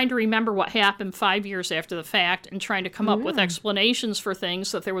be trying to remember what happened 5 years after the fact and trying to come up with explanations for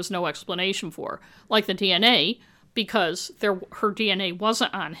things that there was no explanation for, like the DNA, because her DNA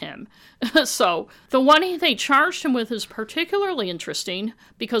wasn't on him. So the one they charged him with is particularly interesting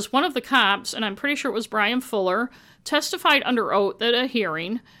because one of the cops, and I'm pretty sure it was Brian Fuller, testified under oath at a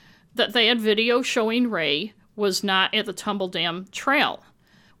hearing that they had video showing Ray was not at the Tumble Dam Trail.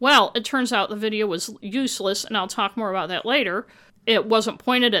 Well, it turns out the video was useless, and I'll talk more about that later. It wasn't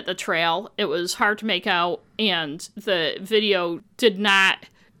pointed at the trail. It was hard to make out, and the video did not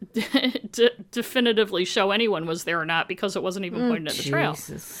definitively show anyone was there or not because it wasn't even pointed at the trail.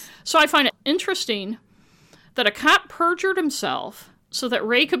 So I find it interesting that a cop perjured himself so that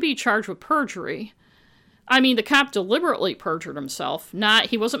Ray could be charged with perjury. I mean, the cop deliberately perjured himself.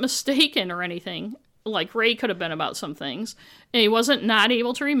 He wasn't mistaken or anything, like Ray could have been about some things. And he wasn't not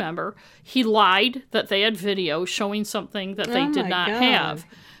able to remember. He lied that they had video showing something that they did not have.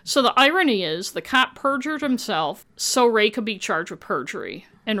 So the irony is the cop perjured himself so Ray could be charged with perjury.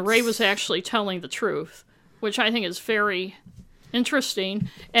 And Ray was actually telling the truth, which I think is very interesting.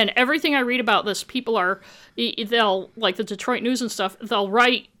 And everything I read about this, they'll, like the Detroit News and stuff, they'll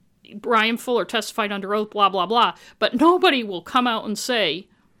write Brian Fuller testified under oath, blah, blah, blah. But nobody will come out and say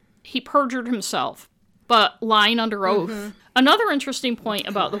he perjured himself, but lying under oath. Another interesting point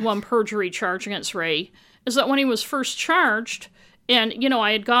about the one perjury charge against Ray is that when he was first charged, and, you know,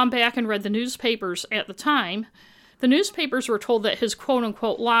 I had gone back and read the newspapers at the time, the newspapers were told that his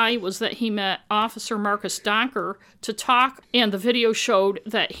quote-unquote lie was that he met Officer Marcus Donker to talk, and the video showed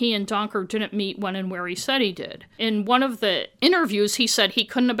that he and Donker didn't meet when and where he said he did. In one of the interviews, he said he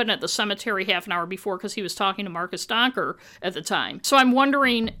couldn't have been at the cemetery half an hour before because he was talking to Marcus Donker at the time. So I'm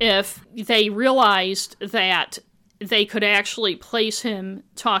wondering if they realized that they could actually place him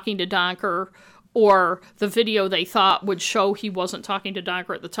talking to Donker, or the video they thought would show he wasn't talking to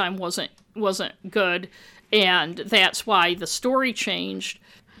Docker at the time wasn't good, and that's why the story changed.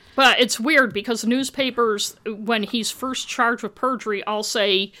 But it's weird because newspapers, when he's first charged with perjury, all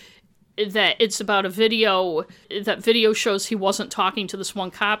say that it's about a video, that video shows he wasn't talking to this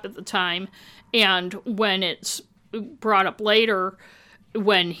one cop at the time, and when it's brought up later,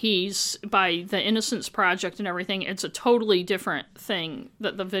 when he's by the Innocence Project and everything, it's a totally different thing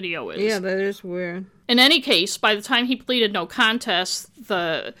that the video is. Yeah, that is weird. In any case, by the time he pleaded no contest,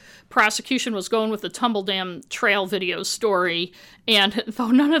 the prosecution was going with the Tumbledam Trail video story, and though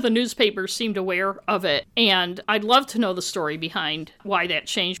none of the newspapers seemed aware of it, and I'd love to know the story behind why that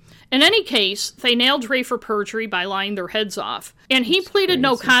changed. In any case, they nailed Ray for perjury by lying their heads off, and he pleaded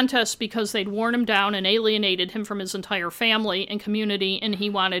no contest because they'd worn him down and alienated him from his entire family and community, and he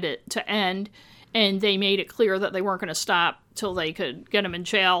wanted it to end, and they made it clear that they weren't going to stop till they could get him in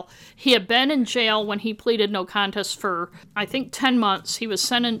jail. He had been in jail when he pleaded no contest for, I think, 10 months. He was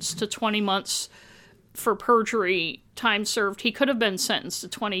sentenced to 20 months for perjury time served. He could have been sentenced to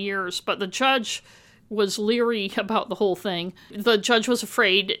 20 years, but the judge was leery about the whole thing. The judge was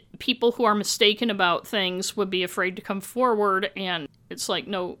afraid people who are mistaken about things would be afraid to come forward, and it's like,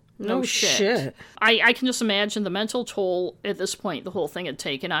 no shit. I can just imagine the mental toll at this point the whole thing had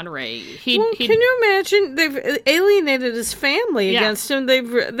taken on Ray. Can you imagine? They've alienated his family against him.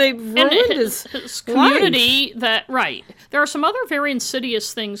 They've ruined his community. Life. Right. There are some other very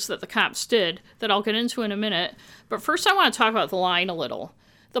insidious things that the cops did that I'll get into in a minute. But first I want to talk about the line a little.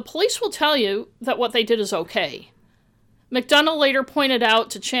 The police will tell you that what they did is okay. McDonough later pointed out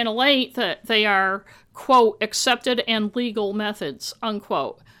to Channel 8 that they are, quote, accepted and legal methods,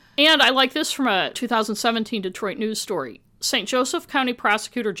 unquote. And I like this from a 2017 Detroit News story. St. Joseph County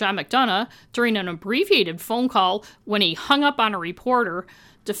Prosecutor John McDonough, during an abbreviated phone call when he hung up on a reporter,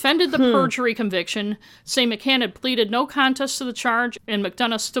 defended the perjury conviction, saying McCann had pleaded no contest to the charge and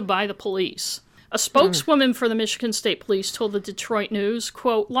McDonough stood by the police. A spokeswoman for the Michigan State Police told the Detroit News,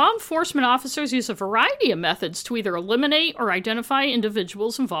 quote, law enforcement officers use a variety of methods to either eliminate or identify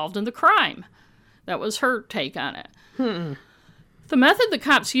individuals involved in the crime. That was her take on it. The method the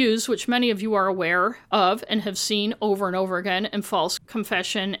cops use, which many of you are aware of and have seen over and over again in false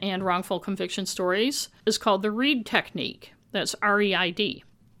confession and wrongful conviction stories, is called the Reid technique. That's R-E-I-D.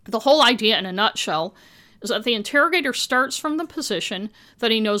 The whole idea in a nutshell is that the interrogator starts from the position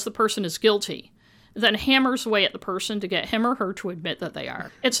that he knows the person is guilty, then hammers away at the person to get him or her to admit that they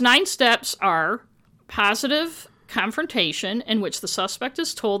are. Its 9 steps are positive confrontation, in which the suspect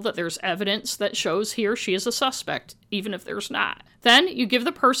is told that there's evidence that shows he or she is a suspect, even if there's not. Then you give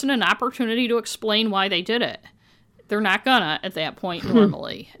the person an opportunity to explain why they did it. They're not gonna at that point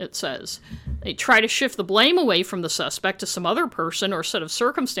normally, it says. They try to shift the blame away from the suspect to some other person or set of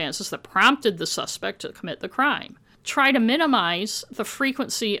circumstances that prompted the suspect to commit the crime. Try to minimize the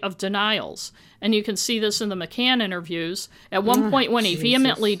frequency of denials. And you can see this in the McCann interviews. At one point when he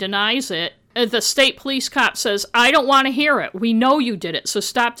vehemently denies it, the state police cop says, I don't want to hear it. We know you did it, so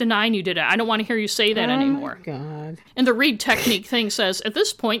stop denying you did it. I don't want to hear you say that anymore. God. And the Reid technique thing says, at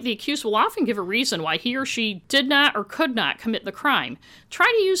this point, the accused will often give a reason why he or she did not or could not commit the crime. Try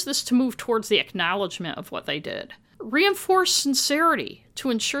to use this to move towards the acknowledgement of what they did. Reinforce sincerity to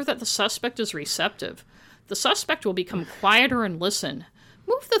ensure that the suspect is receptive. The suspect will become quieter and listen.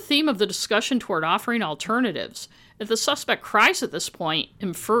 Move the theme of the discussion toward offering alternatives. If the suspect cries at this point,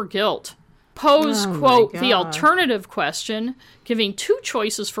 infer guilt. Pose, quote, the alternative question, giving 2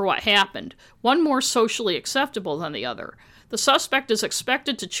 choices for what happened, one more socially acceptable than the other. The suspect is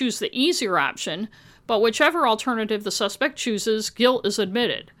expected to choose the easier option, but whichever alternative the suspect chooses, guilt is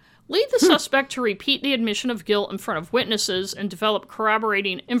admitted. Lead the suspect to repeat the admission of guilt in front of witnesses and develop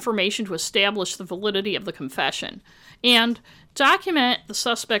corroborating information to establish the validity of the confession. And document the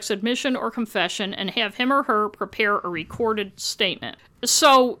suspect's admission or confession and have him or her prepare a recorded statement.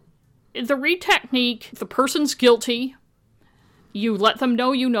 So, the Reid technique, the person's guilty, you let them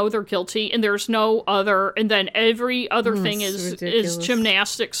know you know they're guilty, and there's no other, and then every other thing is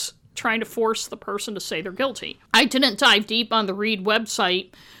gymnastics trying to force the person to say they're guilty. I didn't dive deep on the Reid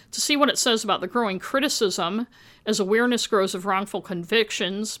website to see what it says about the growing criticism as awareness grows of wrongful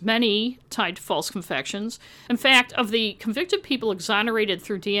convictions, many tied to false confessions. In fact, of the convicted people exonerated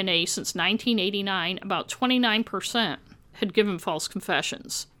through DNA since 1989, about 29% had given false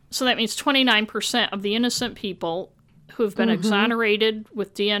confessions. So that means 29% of the innocent people who have been exonerated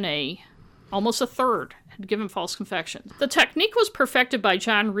with DNA, almost a third, had given false confessions. The technique was perfected by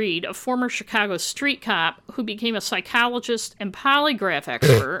John Reid, a former Chicago street cop who became a psychologist and polygraph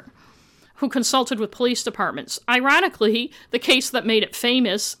expert, who consulted with police departments. Ironically, the case that made it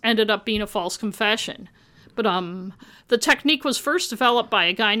famous ended up being a false confession. But the technique was first developed by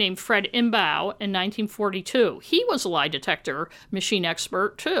a guy named Fred Imbaugh in 1942. He was a lie detector machine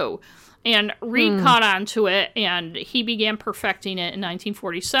expert, too. And Reed caught on to it, and he began perfecting it in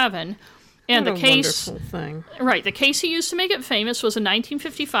 1947. And what a wonderful thing. Right, the case he used to make it famous was in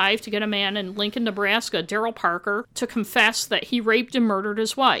 1955 to get a man in Lincoln, Nebraska, Darrell Parker, to confess that he raped and murdered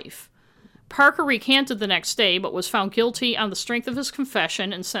his wife. Parker recanted the next day, but was found guilty on the strength of his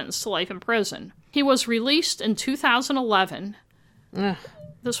confession and sentenced to life in prison. He was released in 2011. Ugh.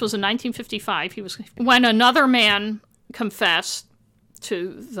 This was in 1955. When another man confessed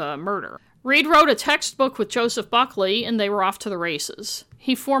to the murder. Reed wrote a textbook with Joseph Buckley, and they were off to the races.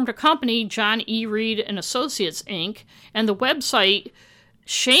 He formed a company, John E. Reed and Associates, Inc., and the website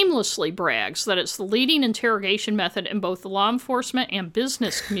shamelessly brags that it's the leading interrogation method in both the law enforcement and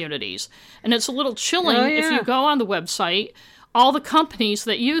business communities. And it's a little chilling if you go on the website, all the companies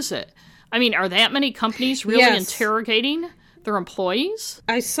that use it. I mean, are that many companies really interrogating their employees?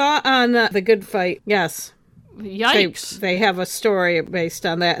 I saw on The Good Fight, yes. Yikes. They have a story based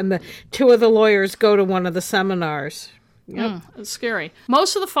on that, and the two of the lawyers go to one of the seminars. Yep. It's scary.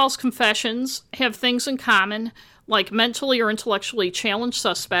 Most of the false confessions have things in common, like mentally or intellectually challenged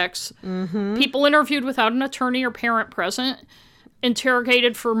suspects, people interviewed without an attorney or parent present,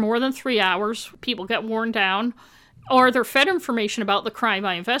 interrogated for more than 3 hours, people get worn down, or they're fed information about the crime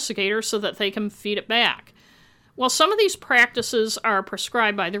by investigators so that they can feed it back. While some of these practices are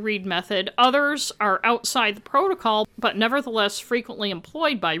prescribed by the Reed method, others are outside the protocol, but nevertheless frequently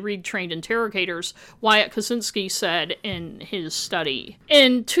employed by Reed-trained interrogators, Wyatt Kaczynski said in his study.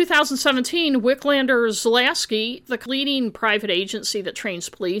 In 2017, Wicklander-Zulaski, the leading private agency that trains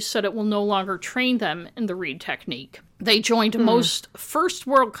police, said it will no longer train them in the Reed technique. They joined most first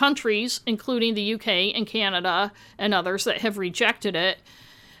world countries, including the UK and Canada and others that have rejected it.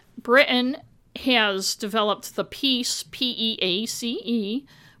 Britain has developed the PEACE, P-E-A-C-E,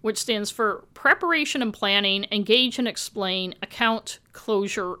 which stands for Preparation and Planning, Engage and Explain, Account,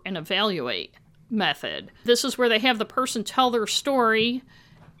 Closure, and Evaluate method. This is where they have the person tell their story,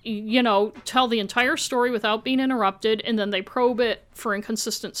 tell the entire story without being interrupted, and then they probe it for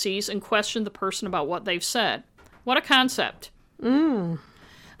inconsistencies and question the person about what they've said. What a concept. And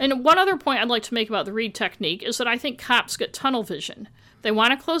one other point I'd like to make about the Reed technique is that I think cops get tunnel vision. They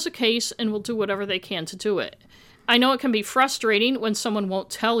want to close a case and will do whatever they can to do it. I know it can be frustrating when someone won't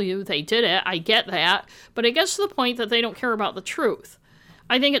tell you they did it. I get that. But it gets to the point that they don't care about the truth.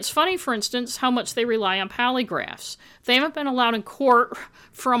 I think it's funny, for instance, how much they rely on polygraphs. They haven't been allowed in court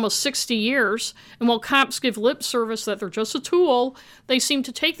for almost 60 years, and while cops give lip service that they're just a tool, they seem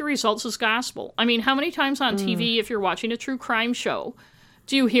to take the results as gospel. I mean, how many times on TV, if you're watching a true crime show,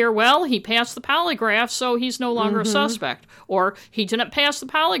 do you hear, well, he passed the polygraph, so he's no longer a suspect? Or, he didn't pass the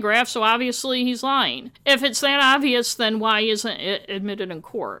polygraph, so obviously he's lying. If it's that obvious, then why isn't it admitted in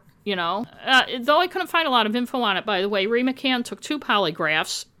court, Though I couldn't find a lot of info on it, by the way, Ray McCann took 2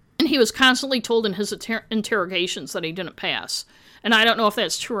 polygraphs, and he was constantly told in his interrogations that he didn't pass. And I don't know if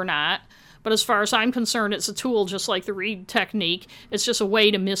that's true or not. But as far as I'm concerned, it's a tool just like the Reed technique. It's just a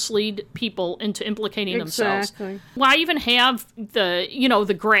way to mislead people into implicating themselves. Why even have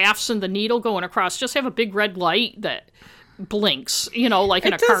the graphs and the needle going across? Just have a big red light that blinks, like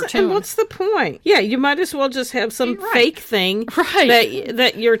in a cartoon. And what's the point? Yeah, you might as well just have some fake thing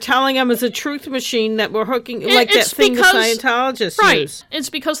that you're telling them is a truth machine that we're hooking, like that thing the Scientologists use.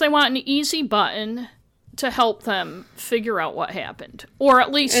 It's because they want an easy button to help them figure out what happened, or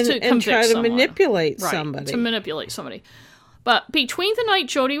at least to convict try to someone. manipulate somebody. To manipulate somebody. But between the night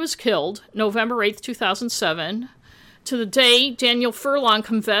Jodi was killed, November 8th, 2007, to the day Daniel Furlong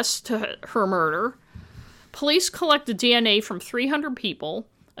confessed to her murder, police collected DNA from 300 people,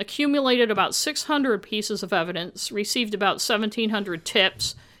 accumulated about 600 pieces of evidence, received about 1,700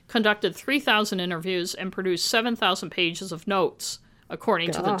 tips, conducted 3,000 interviews, and produced 7,000 pages of notes,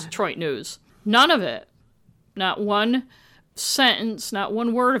 according to the Detroit News. None of it, not one sentence, not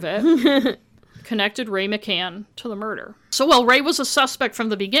one word of it, connected Ray McCann to the murder. So while Ray was a suspect from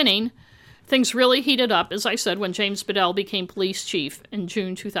the beginning, things really heated up, as I said, when James Bedell became police chief in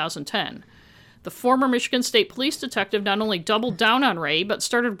June 2010. The former Michigan State Police detective not only doubled down on Ray, but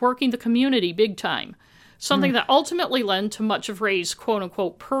started working the community big time, something that ultimately led to much of Ray's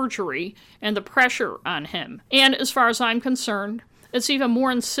quote-unquote perjury and the pressure on him. And as far as I'm concerned, it's even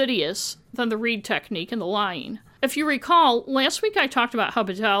more insidious than the Reed technique and the lying. If you recall, last week I talked about how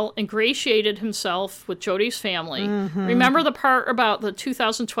Bedell ingratiated himself with Jodi's family. Mm-hmm. Remember the part about the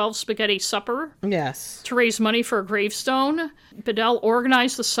 2012 spaghetti supper? Yes. To raise money for a gravestone? Bedell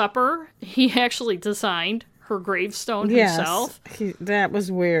organized the supper. He actually designed her gravestone himself. That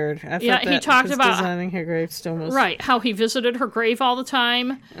was weird. He talked about designing her gravestone was... Right, how he visited her grave all the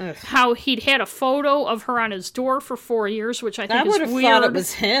time. Ugh. How he'd had a photo of her on his door for 4 years, which I think is weird. I would have thought it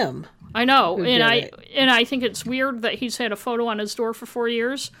was him. I know, and I think it's weird that he's had a photo on his door for 4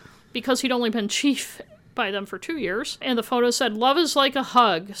 years, because he'd only been chief by them for 2 years. And the photo said, "Love is like a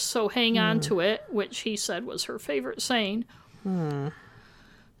hug, so hang on to it," which he said was her favorite saying.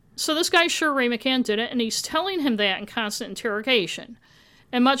 So this guy's sure Ray McCann did it, and he's telling him that in constant interrogation.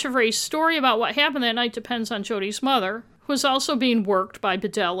 And much of Ray's story about what happened that night depends on Jodi's mother, who was also being worked by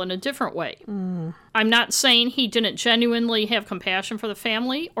Bedell in a different way. I'm not saying he didn't genuinely have compassion for the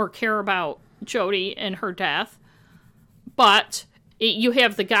family or care about Jodi and her death, but you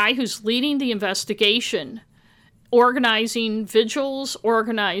have the guy who's leading the investigation, organizing vigils,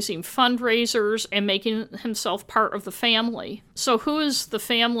 organizing fundraisers, and making himself part of the family. So who is the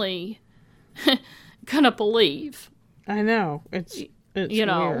family gonna believe? I know. It's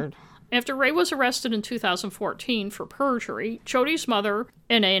weird. After Ray was arrested in 2014 for perjury, Jodi's mother,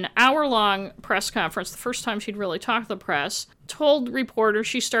 in an hour-long press conference, the first time she'd really talked to the press, told reporters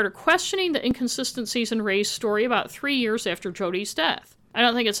she started questioning the inconsistencies in Ray's story about 3 years after Jodi's death. I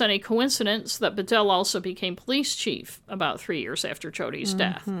don't think it's any coincidence that Bedell also became police chief about 3 years after Jodi's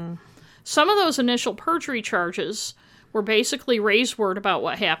death. Some of those initial perjury charges were basically Ray's word about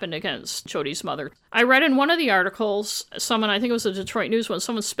what happened against Jodi's mother. I read in one of the articles, I think it was a Detroit News one,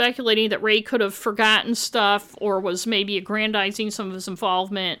 someone speculating that Ray could have forgotten stuff or was maybe aggrandizing some of his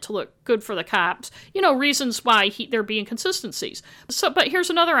involvement to look good for the cops. Reasons why there'd be inconsistencies. But here's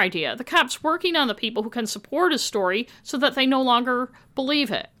another idea. The cops working on the people who can support his story so that they no longer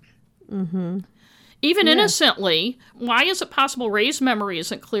believe it. Even innocently, why is it possible Ray's memory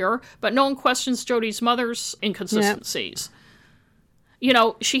isn't clear, but no one questions Jodi's mother's inconsistencies?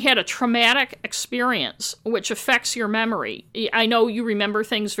 She had a traumatic experience, which affects your memory. I know you remember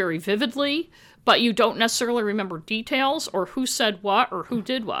things very vividly, but you don't necessarily remember details or who said what or who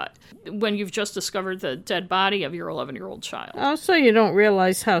did what when you've just discovered the dead body of your 11-year-old child. Also, you don't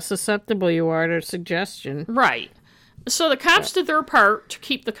realize how susceptible you are to suggestion. Right. So the cops did their part to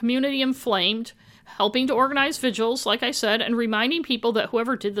keep the community inflamed, helping to organize vigils, like I said, and reminding people that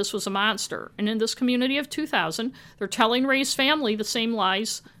whoever did this was a monster. And in this community of 2,000, they're telling Ray's family the same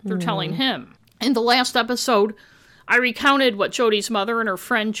lies they're telling him. In the last episode, I recounted what Jodi's mother and her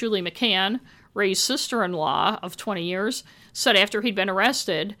friend Julie McCann, Ray's sister-in-law of 20 years, said after he'd been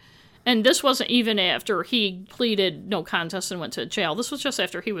arrested. And this wasn't even after he pleaded no contest and went to jail. This was just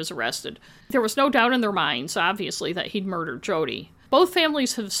after he was arrested. There was no doubt in their minds, obviously, that he'd murdered Jodi. Both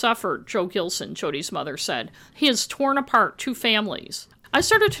families have suffered, Joe Gilson, Jodi's mother, said. He has torn apart two families. I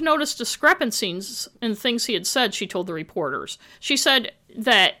started to notice discrepancies in things he had said, she told the reporters. She said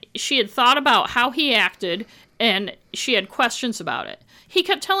that she had thought about how he acted, and she had questions about it. He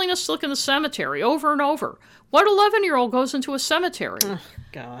kept telling us to look in the cemetery over and over. What 11-year-old goes into a cemetery? Oh,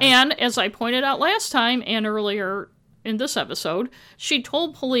 God. And, as I pointed out last time and earlier in this episode, she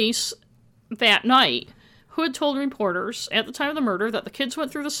told police that night, who had told reporters at the time of the murder, that the kids went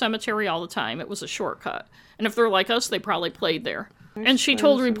through the cemetery all the time. It was a shortcut. And if they're like us, they probably played there. And she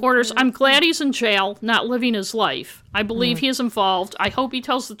told reporters, "I'm glad he's in jail, not living his life. I believe he is involved. I hope he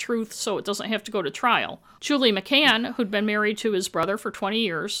tells the truth so it doesn't have to go to trial." Julie McCann, who'd been married to his brother for 20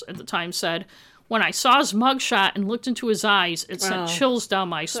 years at the time, said, "When I saw his mugshot and looked into his eyes, it sent chills down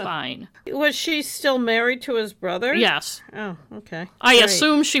my spine." Was she still married to his brother? Yes. Oh, okay. I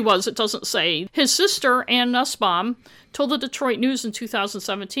assume she was. It doesn't say. His sister, Ann Nussbaum, told the Detroit News in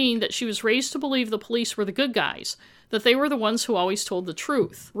 2017 that she was raised to believe the police were the good guys, that they were the ones who always told the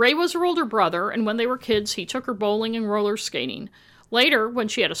truth. Ray was her older brother, and when they were kids, he took her bowling and roller skating. Later, when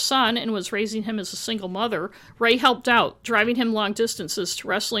she had a son and was raising him as a single mother, Ray helped out, driving him long distances to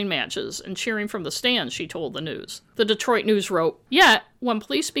wrestling matches and cheering from the stands, she told the News. The Detroit News wrote, "Yet, when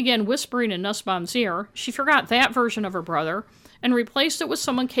police began whispering in Nussbaum's ear, she forgot that version of her brother and replaced it with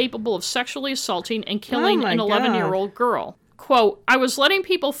someone capable of sexually assaulting and killing an 11-year-old girl. Quote, I was letting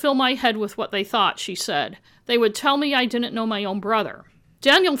people fill my head with what they thought," she said. "They would tell me I didn't know my own brother."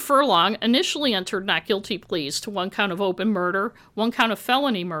 Daniel Furlong initially entered not guilty pleas to 1 count of open murder, 1 count of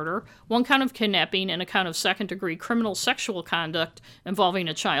felony murder, 1 count of kidnapping, and a count of second-degree criminal sexual conduct involving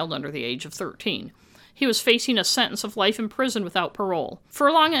a child under the age of 13. He was facing a sentence of life in prison without parole.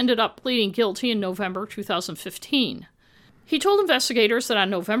 Furlong ended up pleading guilty in November 2015. He told investigators that on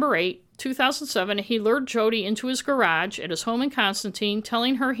November 8, 2007, he lured Jodi into his garage at his home in Constantine,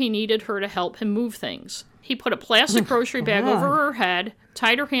 telling her he needed her to help him move things. He put a plastic grocery bag over her head,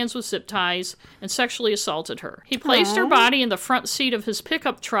 tied her hands with zip ties, and sexually assaulted her. He placed her body in the front seat of his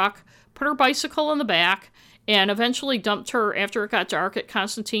pickup truck, put her bicycle in the back, and eventually dumped her after it got dark at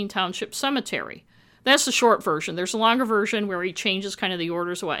Constantine Township Cemetery. That's the short version. There's a longer version where he changes kind of the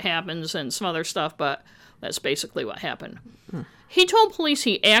orders of what happens and some other stuff, but that's basically what happened. He told police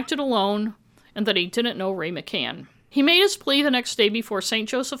he acted alone and that he didn't know Ray McCann. He made his plea the next day before St.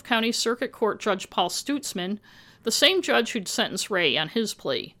 Joseph County Circuit Court Judge Paul Stutzman, the same judge who'd sentenced Ray on his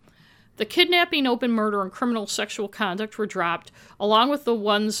plea. The kidnapping, open murder, and criminal sexual conduct were dropped, along with the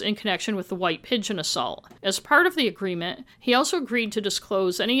ones in connection with the White Pigeon assault. As part of the agreement, he also agreed to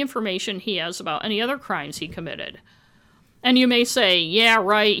disclose any information he has about any other crimes he committed. And you may say, yeah,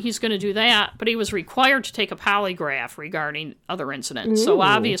 right, he's going to do that, but he was required to take a polygraph regarding other incidents, so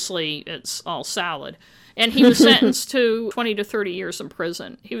obviously it's all solid. And he was sentenced to 20 to 30 years in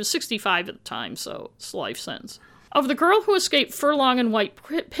prison. He was 65 at the time, so it's a life sentence. Of the girl who escaped Furlong and White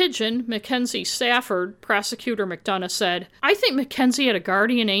Pigeon, Mackenzie Safford, prosecutor McDonough said, I think Mackenzie had a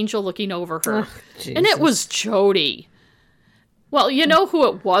guardian angel looking over her. And it was Jodi. Well, you know who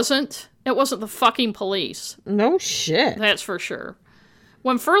it wasn't? It wasn't the fucking police. No shit. That's for sure.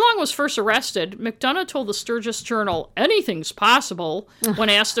 When Furlong was first arrested, McDonough told the Sturgis Journal anything's possible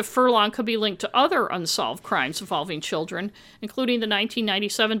when asked if Furlong could be linked to other unsolved crimes involving children, including the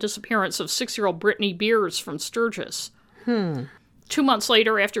 1997 disappearance of 6-year-old Brittany Beers from Sturgis. 2 months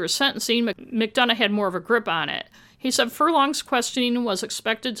later, after his sentencing, McDonough had more of a grip on it. He said Furlong's questioning was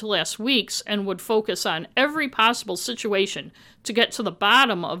expected to last weeks and would focus on every possible situation to get to the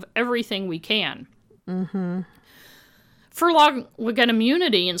bottom of everything we can. Furlong would get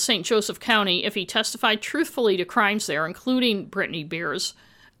immunity in St. Joseph County if he testified truthfully to crimes there, including Brittany Beers,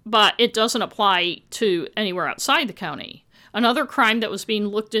 but it doesn't apply to anywhere outside the county. Another crime that was being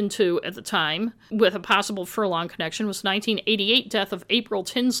looked into at the time, with a possible Furlong connection, was the 1988 death of April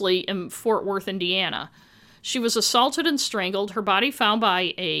Tinsley in Fort Worth, Indiana. She was assaulted and strangled, her body found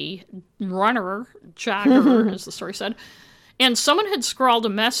by a jogger, as the story said, and someone had scrawled a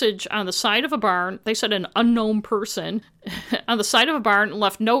message on the side of a barn, they said an unknown person, on the side of a barn, and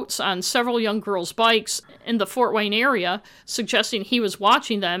left notes on several young girls' bikes in the Fort Wayne area, suggesting he was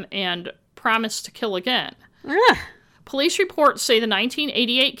watching them and promised to kill again. Police reports say the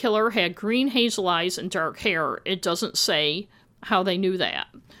 1988 killer had green hazel eyes and dark hair. It doesn't say how they knew that.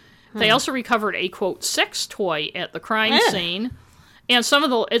 They also recovered a, quote, sex toy at the crime scene. And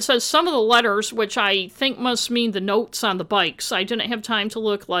it says some of the letters, which I think must mean the notes on the bikes. I didn't have time to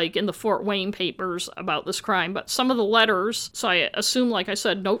look, like, in the Fort Wayne papers about this crime, but some of the letters, so I assume, like I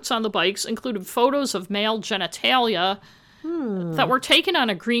said, notes on the bikes, included photos of male genitalia that were taken on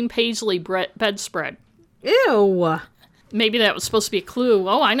a green paisley bedspread. Ew. Maybe that was supposed to be a clue.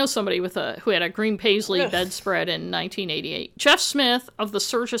 Oh, I know somebody who had a green paisley bedspread in 1988. Jeff Smith of the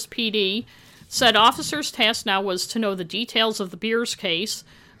Sturgis PD said officers' task now was to know the details of the Beers case,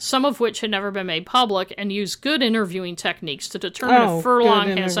 some of which had never been made public, and use good interviewing techniques to determine if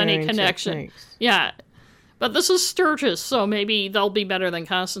Furlong has any connection. Techniques. Yeah. But this is Sturgis, so maybe they'll be better than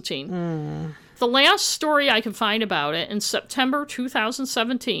Constantine. The last story I could find about it, in September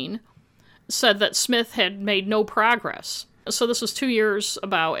 2017, said that Smith had made no progress. So this was 2 years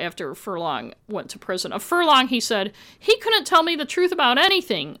after Furlong went to prison. Of Furlong, he said, he couldn't tell me the truth about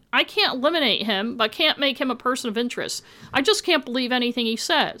anything. I can't eliminate him, but can't make him a person of interest. I just can't believe anything he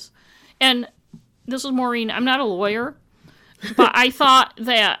says. And this is Maureen. I'm not a lawyer, but I thought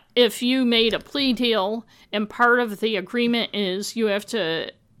that if you made a plea deal and part of the agreement is you have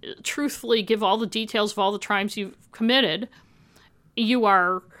to truthfully give all the details of all the crimes you've committed, you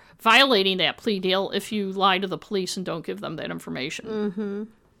are violating that plea deal if you lie to the police and don't give them that information.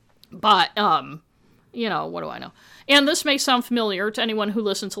 But, what do I know? And this may sound familiar to anyone who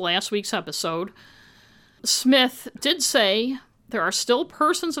listened to last week's episode. Smith did say there are still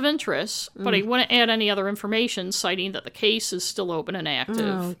persons of interest, but he wouldn't add any other information, citing that the case is still open and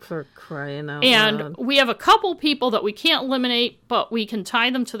active. Oh, for crying out loud. And we have a couple people that we can't eliminate, but we can tie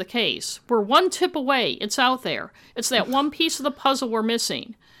them to the case. We're one tip away. It's out there. It's that one piece of the puzzle we're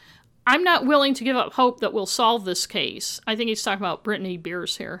missing. I'm not willing to give up hope that we'll solve this case. I think he's talking about Brittany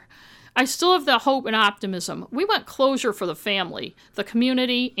Beers here. I still have the hope and optimism. We want closure for the family, the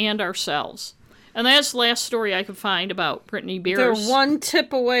community, and ourselves. And that's the last story I could find about Brittany Beers. They're one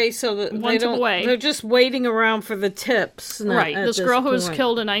tip away, so that they're just waiting around for the tips. Right. This girl who was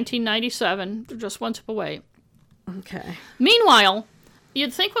killed in 1997, they're just one tip away. Okay. Meanwhile,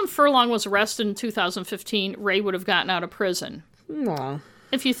 You'd think when Furlong was arrested in 2015, Ray would have gotten out of prison. No.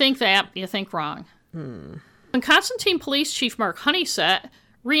 If you think that, you think wrong. When Constantine Police Chief Mark Honeysett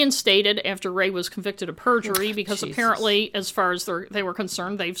reinstated after Ray was convicted of perjury because apparently, as far as they were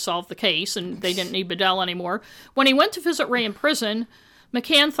concerned, they've solved the case and they didn't need Bedell anymore. When he went to visit Ray in prison,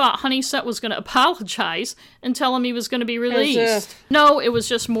 McCann thought Honeysett was going to apologize and tell him he was going to be released. No, it was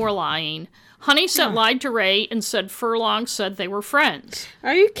just more lying. Honeysett lied to Ray and said Furlong said they were friends.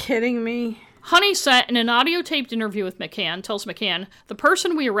 Are you kidding me? Honeysett, in an audio-taped interview with McCann, tells McCann, "The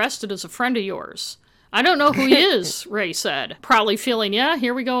person we arrested is a friend of yours." "I don't know who he is," Ray said, probably feeling, yeah,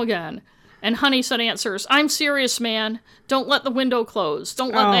 here we go again. And Honeysett answers, "I'm serious, man. Don't let the window close.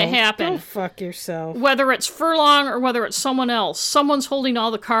 Don't let that happen. Don't fuck yourself. Whether it's Furlong or whether it's someone else, someone's holding all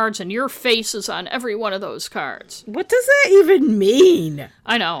the cards and your face is on every one of those cards." What does that even mean?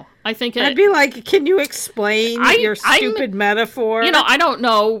 I know. I think I'd be like, can you explain your stupid metaphor? I don't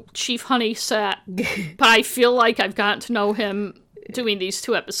know Chief Honeysett, but I feel like I've gotten to know him doing these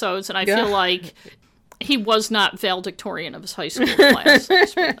 2 episodes, and I feel like he was not valedictorian of his high school class.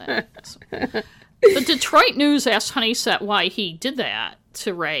 The Detroit News asked Honeysett why he did that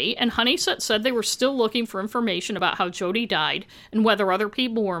to Ray, and Honeysett said they were still looking for information about how Jodi died and whether other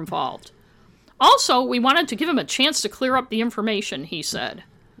people were involved. Also, we wanted to give him a chance to clear up the information, he said.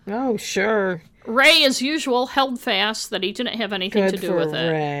 Oh, sure. Ray, as usual, held fast that he didn't have anything to do with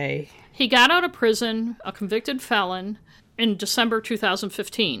it. Ray. He got out of prison, a convicted felon, in December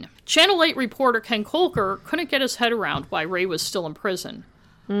 2015. Channel 8 reporter Ken Kolker couldn't get his head around why Ray was still in prison.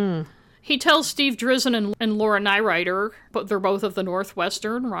 He tells Steve Drizzen and Laura Nyrider, but they're both of the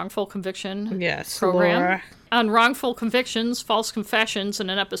Northwestern Wrongful Conviction program. Laura. On wrongful convictions, false confessions,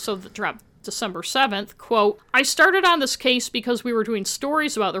 in an episode that dropped December 7th, quote, "I started on this case because we were doing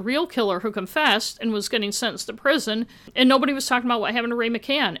stories about the real killer who confessed and was getting sentenced to prison, and nobody was talking about what happened to Ray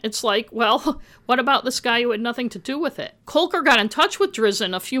McCann. It's like, well, what about this guy who had nothing to do with it?" Kolker got in touch with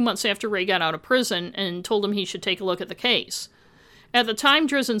Drizzen a few months after Ray got out of prison and told him he should take a look at the case. At the time,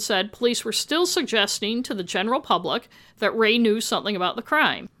 Drizzen said police were still suggesting to the general public that Ray knew something about the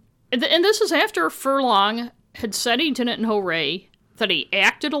crime. And this is after Furlong had said he didn't know Ray, that he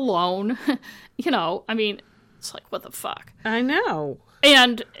acted alone. It's like, what the fuck? I know.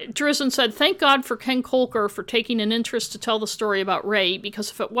 And Drizzen said, "Thank God for Ken Kolker for taking an interest to tell the story about Ray, because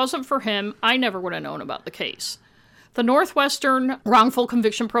if it wasn't for him, I never would have known about the case." The Northwestern Wrongful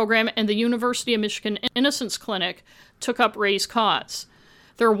Conviction Program and the University of Michigan Innocence Clinic took up Ray's cause.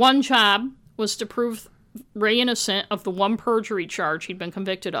 Their one job was to prove Ray innocent of the one perjury charge he'd been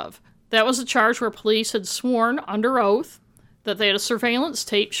convicted of. That was a charge where police had sworn under oath that they had a surveillance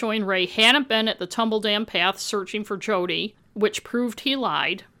tape showing Ray hadn't been at the Tumble Dam Path searching for Jodi, which proved he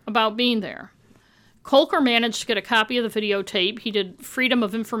lied about being there. Kolker managed to get a copy of the videotape. He did Freedom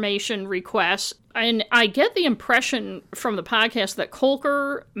of Information requests, and I get the impression from the podcast that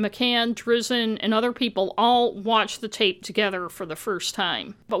Kolker, McCann, Drizzen, and other people all watched the tape together for the first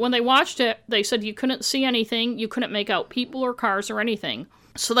time. But when they watched it, they said you couldn't see anything, you couldn't make out people or cars or anything.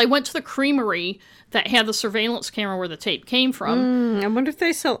 So they went to the creamery that had the surveillance camera where the tape came from. I wonder if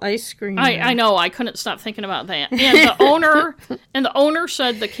they sell ice cream. I know. I couldn't stop thinking about that. And the owner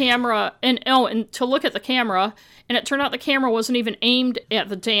said the camera and to look at the camera, and it turned out the camera wasn't even aimed at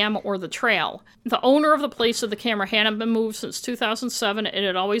the dam or the trail. The owner of the place said the camera hadn't been moved since 2007. It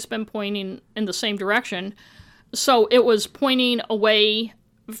had always been pointing in the same direction, so it was pointing away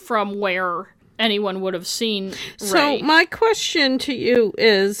from where anyone would have seen Ray. So my question to you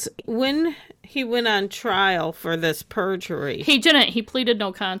is, when he went on trial for this perjury... He didn't. He pleaded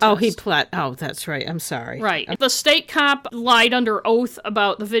no contest. Oh, he pled... Oh, that's right. I'm sorry. Right. The state cop lied under oath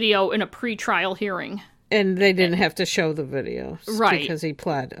about the video in a pre-trial hearing. And they didn't have to show the videos. Right. Because he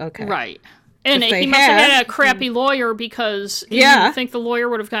pled. Okay. Right. And he must have had a crappy lawyer, because you didn't think the lawyer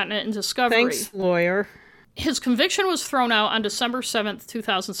would have gotten it in discovery. Thanks, lawyer. His conviction was thrown out on December 7th,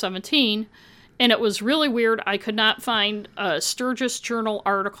 2017, and it was really weird. I could not find a Sturgis Journal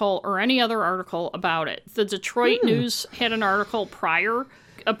article or any other article about it. The Detroit News had an article prior,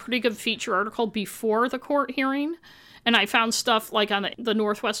 a pretty good feature article before the court hearing, and I found stuff like on the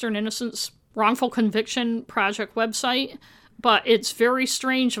Northwestern Innocence Wrongful Conviction Project website, but it's very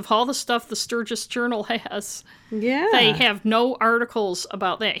strange of all the stuff the Sturgis Journal has. Yeah. They have no articles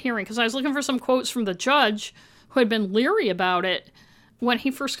about that hearing, because I was looking for some quotes from the judge who had been leery about it when he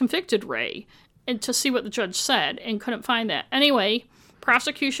first convicted Ray, and to see what the judge said, and couldn't find that. Anyway,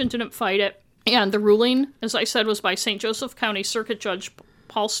 prosecution didn't fight it, and the ruling, as I said, was by St. Joseph County Circuit Judge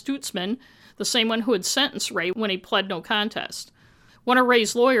Paul Stutzman, the same one who had sentenced Ray when he pled no contest. One of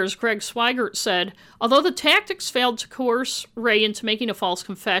Ray's lawyers, Greg Swigert, said, although the tactics failed to coerce Ray into making a false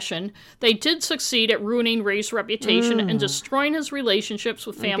confession, they did succeed at ruining Ray's reputation and destroying his relationships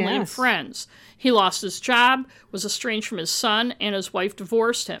with family and friends. He lost his job, was estranged from his son, and his wife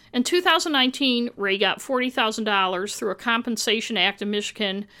divorced him. In 2019, Ray got $40,000 through a compensation act in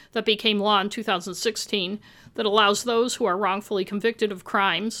Michigan that became law in 2016 that allows those who are wrongfully convicted of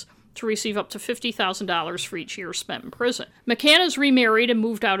crimes to receive up to $50,000 for each year spent in prison. McCann is remarried and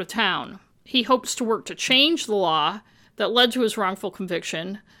moved out of town. He hopes to work to change the law that led to his wrongful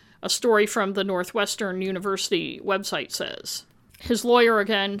conviction, a story from the Northwestern University website says. His lawyer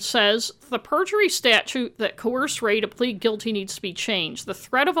again says, the perjury statute that coerced Ray to plead guilty needs to be changed. The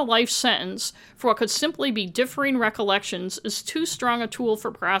threat of a life sentence for what could simply be differing recollections is too strong a tool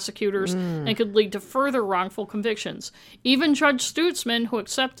for prosecutors and could lead to further wrongful convictions. Even Judge Stutzman, who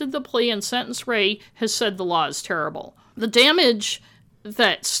accepted the plea and sentenced Ray, has said the law is terrible. The damage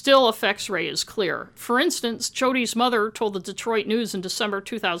that still affects Ray is clear. For instance, Jodi's mother told the Detroit News in December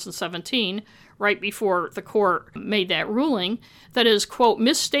 2017, right before the court made that ruling, that his, quote,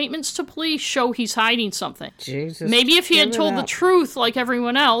 misstatements to police show he's hiding something. Jesus, maybe if he had told the truth like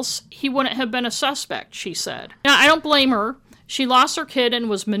everyone else, he wouldn't have been a suspect, she said. Now, I don't blame her. She lost her kid and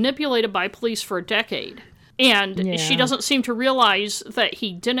was manipulated by police for a decade. And she doesn't seem to realize that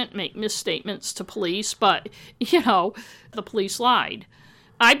he didn't make misstatements to police, but, the police lied.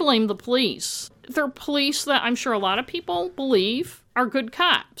 I blame the police. They're police that I'm sure a lot of people believe are good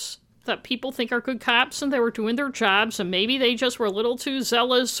cops, that people think are good cops, and they were doing their jobs, and maybe they just were a little too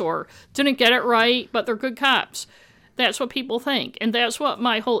zealous or didn't get it right, but they're good cops. That's what people think. And that's what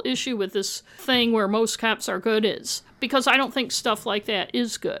my whole issue with this thing where most cops are good is. Because I don't think stuff like that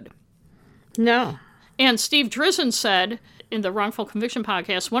is good. No. And Steve Drizzen said in the Wrongful Conviction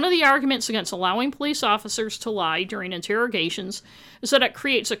podcast, one of the arguments against allowing police officers to lie during interrogations is that it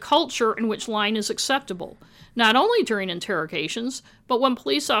creates a culture in which lying is acceptable, not only during interrogations, but when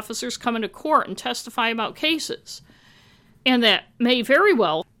police officers come into court and testify about cases. And that may very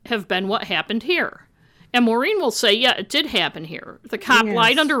well have been what happened here. And Maureen will say, yeah, it did happen here. The cop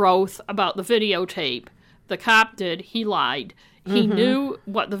lied under oath about the videotape. The cop did. He lied. He knew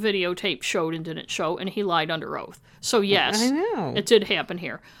what the videotape showed and didn't show, and he lied under oath. So, yes, it did happen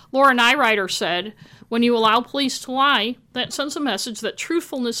here. Laura Nyrider said, when you allow police to lie, that sends a message that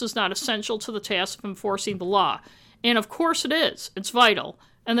truthfulness is not essential to the task of enforcing the law. And, of course, it is. It's vital.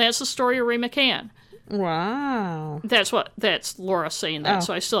 And that's the story of Ray McCann. Wow. That's Laura saying that,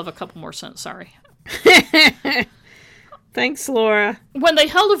 so I still have a couple more cents, sorry. Thanks, Laura. When they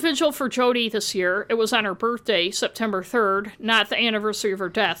held a vigil for Jodi this year, it was on her birthday, September 3rd, not the anniversary of her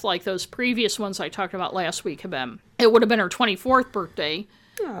death like those previous ones I talked about last week have been. It would have been her 24th birthday.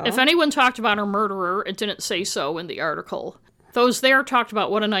 Aww. If anyone talked about her murderer, it didn't say so in the article. Those there talked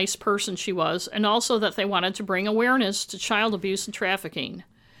about what a nice person she was, and also that they wanted to bring awareness to child abuse and trafficking.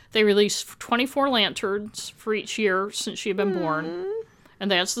 They released 24 lanterns for each year since she had been born. And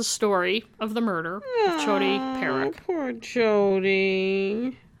that's the story of the murder of Jodi Parrack. Poor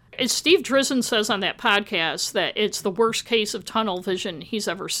Jodi. As Steve Drizzen says on that podcast, that it's the worst case of tunnel vision he's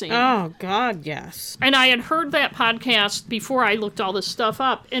ever seen. Oh, God, yes. And I had heard that podcast before I looked all this stuff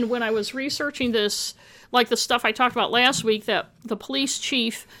up. And when I was researching this, like the stuff I talked about last week, that the police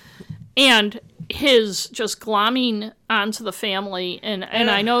chief and his just glomming onto the family. And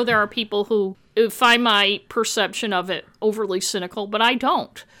I know there are people who find my perception of it overly cynical, but I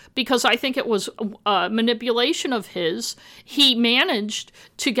don't. Because I think it was a manipulation of his. He managed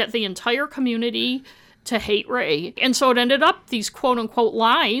to get the entire community to hate Ray. And so it ended up, these quote-unquote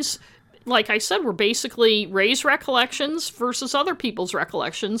lies, like I said, were basically Ray's recollections versus other people's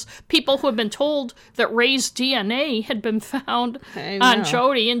recollections. People who had been told that Ray's DNA had been found on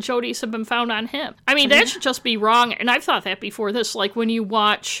Jodi, and Jodi's had been found on him. I mean, that should just be wrong. And I've thought that before this, like when you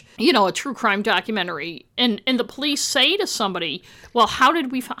watch, a true crime documentary, and the police say to somebody, well, how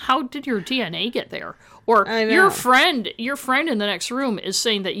did your DNA get there? Or your friend in the next room is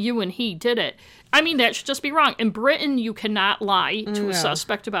saying that you and he did it. I mean, that should just be wrong. In Britain, you cannot lie to a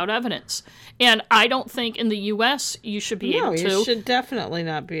suspect about evidence. And I don't think in the U.S. you should be able to. No, you should definitely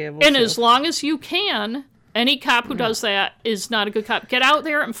not be able to. And as long as you can, any cop who does that is not a good cop. Get out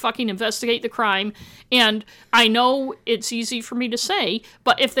there and fucking investigate the crime. And I know it's easy for me to say,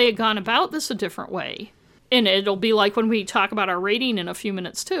 but if they had gone about this a different way, and it'll be like when we talk about our rating in a few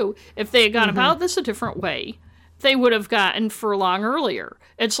minutes too, if they had gone about this a different way, they would have gotten furlong earlier.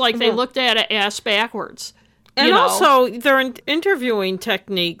 It's like they looked at it ass backwards. And also, their interviewing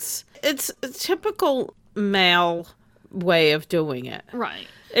techniques, it's a typical male way of doing it. Right.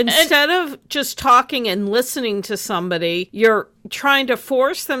 Instead of just talking and listening to somebody, you're trying to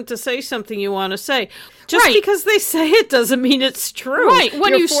force them to say something you want to say. Just because they say it doesn't mean it's true. Right.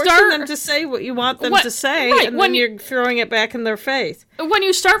 When you're forcing them to say what you want them to say, and then you're throwing it back in their face. When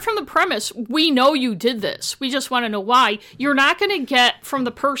you start from the premise, we know you did this. We just want to know why. You're not going to get from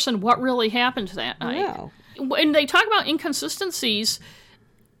the person what really happened that night. No. And they talk about inconsistencies.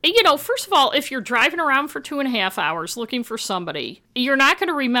 First of all, if you're driving around for 2.5 hours looking for somebody, you're not going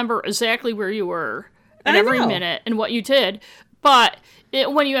to remember exactly where you were at every minute and what you did. But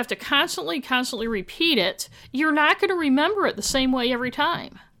when you have to constantly repeat it, you're not going to remember it the same way every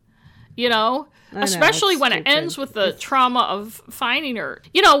time. Especially when it ends with the trauma of finding her.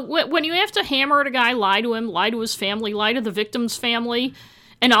 When you have to hammer at a guy, lie to him, lie to his family, lie to the victim's family,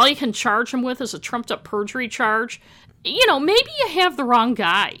 and all you can charge him with is a trumped-up perjury charge, maybe you have the wrong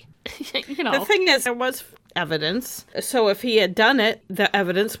guy. The thing is, there was evidence. So if he had done it, the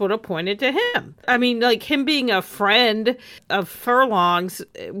evidence would have pointed to him. I mean, like him being a friend of Furlong's,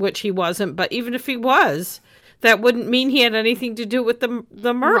 which he wasn't, but even if he was, that wouldn't mean he had anything to do with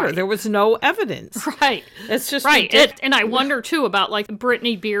the murder. Right. There was no evidence. Right. It's just right. And I wonder, too, about like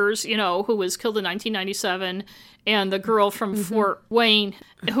Brittany Beers, who was killed in 1997, and the girl from Fort Wayne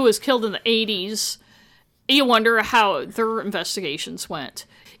who was killed in the 80s. You wonder how their investigations went.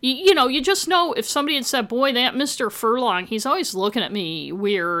 You just know if somebody had said, boy, that Mr. Furlong, he's always looking at me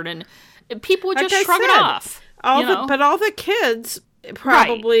weird, and people would just shrug it off. But all the kids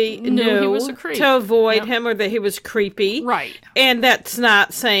probably knew he was a creep. To avoid him, or that he was creepy. Right. And that's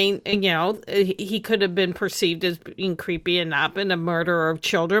not saying, he could have been perceived as being creepy and not been a murderer of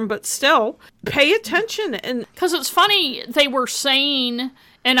children, but still, pay attention. Because it's funny, they were saying...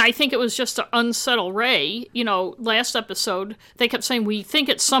 And I think it was just to unsettle Ray. Last episode, they kept saying, we think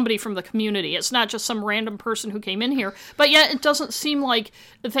it's somebody from the community. It's not just some random person who came in here. But yet it doesn't seem like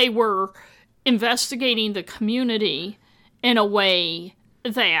they were investigating the community in a way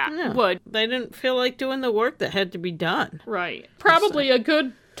that would... They didn't feel like doing the work that had to be done. Right. Probably a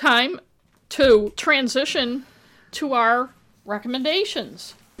good time to transition to our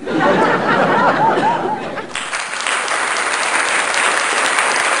recommendations.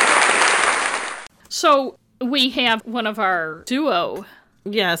 So we have one of our duo.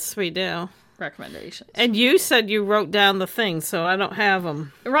 Yes, we do. Recommendations. And you said you wrote down the thing, so I don't have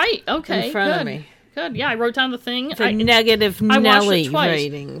them. Right. Okay. In front of me. Good. Yeah, I wrote down the thing. The negative Nelly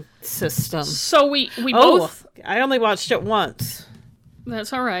rating system. So we both. I only watched it once.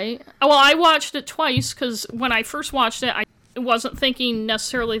 That's all right. Well, I watched it twice because when I first watched it, I wasn't thinking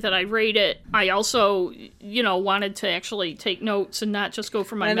necessarily that I'd rate it. I also, wanted to actually take notes and not just go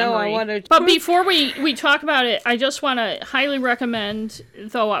from my memory. But before we talk about it, I just want to highly recommend,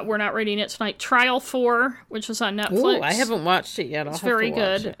 though we're not rating it tonight, Trial 4, which is on Netflix. Ooh, I haven't watched it yet. It's very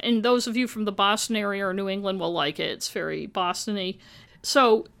good. And those of you from the Boston area or New England will like it. It's very Boston-y.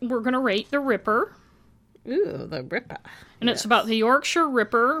 So we're going to rate The Ripper. Ooh, The Ripper. And it's about the Yorkshire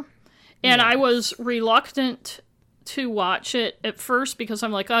Ripper. And I was reluctant to watch it at first because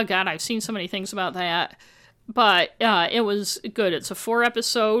I'm like, oh God, I've seen so many things about that. But it was good. It's a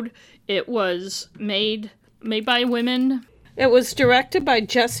 4-episode. It was made by women. It was directed by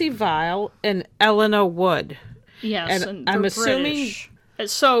Jessie Vile and Eleanor Wood. Yes, and I'm assuming.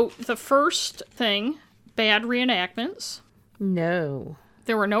 So the first thing, bad reenactments. No.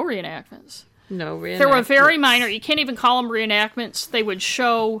 There were no reenactments. No reenactments. They were very minor. You can't even call them reenactments. They would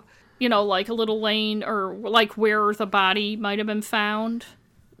show... like a little lane or like where the body might have been found.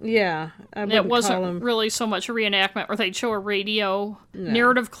 Yeah. It wasn't really so much a reenactment where they'd show a radio. No.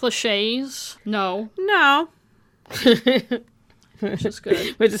 Narrative cliches. No. Which is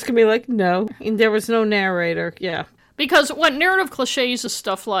good. We're just going to be like, no. And there was no narrator. Yeah. Because what narrative cliches is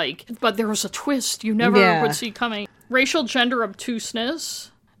stuff like, but there was a twist you never would see coming. Racial gender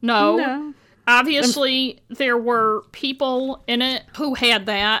obtuseness. No. Obviously, there were people in it who had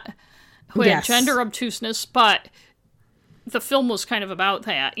that. Who had gender obtuseness, but the film was kind of about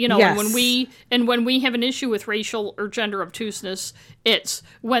that, And when we have an issue with racial or gender obtuseness, it's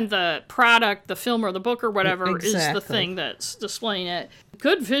when the product, the film or the book or whatever, is the thing that's displaying it.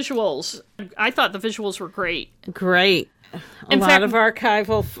 Good visuals. I thought the visuals were great. Great. A lot of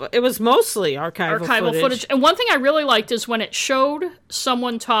archival. It was mostly archival footage. And one thing I really liked is when it showed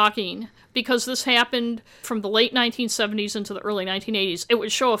someone talking. Because this happened from the late 1970s into the early 1980s. It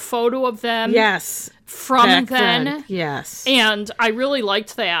would show a photo of them from then. Yes. And I really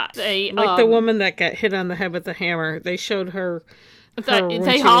liked that. The woman that got hit on the head with the hammer. They showed her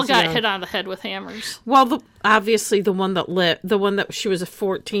They all got hit on the head with hammers. Well, obviously the one that she was a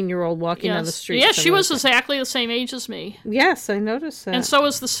 14-year-old walking down the street. Yeah, she was exactly the same age as me. Yes, I noticed that. And so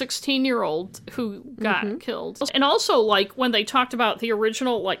was the 16-year-old who got killed. And also, like, when they talked about the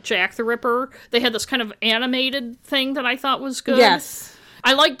original, like, Jack the Ripper, they had this kind of animated thing that I thought was good. Yes.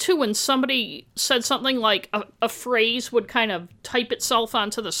 I like, too, when somebody said something like a phrase would kind of type itself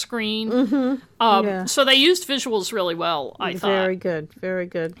onto the screen. So they used visuals really well, I thought. Very good. Very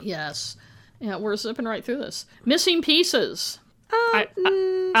good. Yes. Yeah, we're zipping right through this. Missing pieces.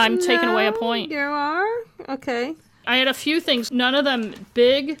 I'm taking away a point. You are? Okay. I had a few things, none of them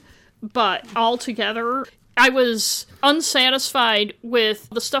big, but all together. I was unsatisfied with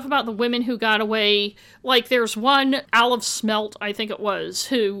the stuff about the women who got away. Like, there's one, Olive Smelt, I think it was,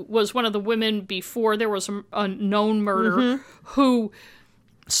 who was one of the women before there was a known murder, who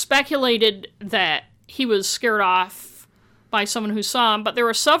speculated that he was scared off by someone who saw him. But there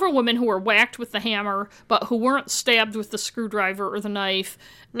were several women who were whacked with the hammer, but who weren't stabbed with the screwdriver or the knife,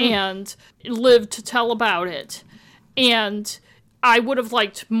 and lived to tell about it. And I would have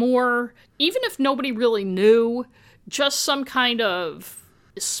liked more, even if nobody really knew, just some kind of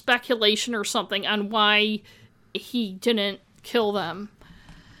speculation or something on why he didn't kill them.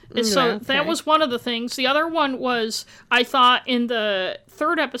 And so that was one of the things. The other one was, I thought in the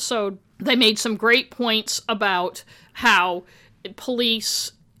third episode, they made some great points about how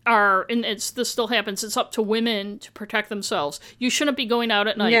police are, and this still happens, it's up to women to protect themselves. You shouldn't be going out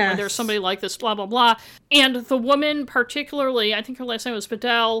at night when there's somebody like this, blah, blah, blah. And the woman particularly, I think her last name was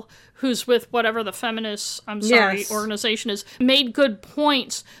Bedell, who's with whatever the feminist, organization is, made good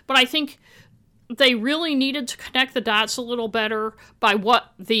points. But I think they really needed to connect the dots a little better by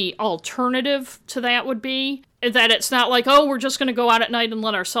what the alternative to that would be. That it's not like, oh, we're just going to go out at night and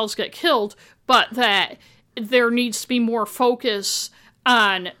let ourselves get killed, but that there needs to be more focus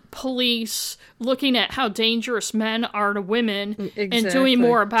on police looking at how dangerous men are to women and doing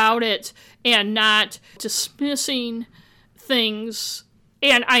more about it and not dismissing things.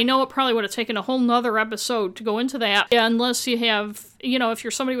 And I know it probably would have taken a whole nother episode to go into that, unless you have, if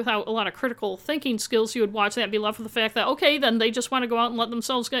you're somebody without a lot of critical thinking skills, you would watch that and be left with the fact that, okay, then they just want to go out and let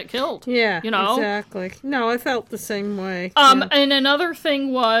themselves get killed. Yeah, exactly. No, I felt the same way. And another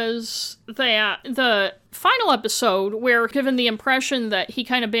thing was that the final episode, where given the impression that he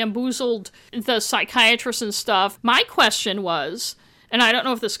kind of bamboozled the psychiatrist and stuff, my question was, and I don't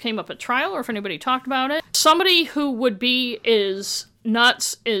know if this came up at trial or if anybody talked about it, somebody who would be as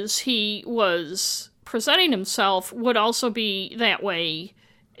nuts as he was presenting himself would also be that way.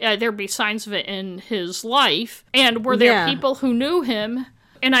 There'd be signs of it in his life. And were there people who knew him?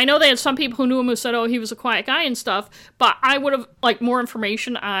 And I know they had some people who knew him who said, oh, he was a quiet guy and stuff, but I would have liked more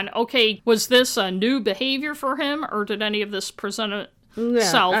information on, okay, was this a new behavior for him, or did any of this present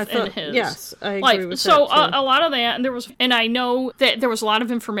itself in his? Yes, I agree with that, too. A lot of that, and I know that there was a lot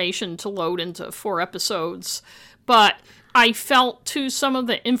of information to load into 4 episodes, but I felt, too, some of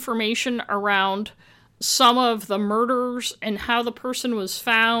the information around some of the murders and how the person was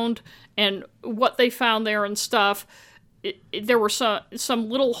found and what they found there and stuff. There were some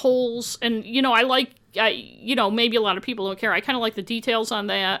little holes, and, maybe a lot of people don't care. I kind of like the details on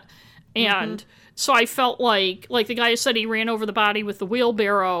that. And so I felt like the guy said he ran over the body with the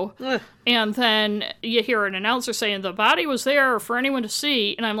wheelbarrow, and then you hear an announcer saying the body was there for anyone to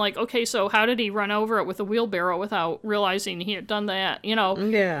see, and I'm like, okay, so how did he run over it with a wheelbarrow without realizing he had done that,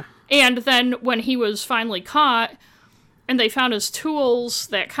 Yeah. And then when he was finally caught, and they found his tools,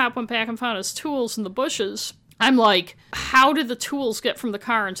 that cop went back and found his tools in the bushes, I'm like, how did the tools get from the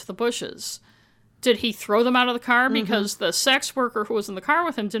car into the bushes? Did he throw them out of the car? Because the sex worker who was in the car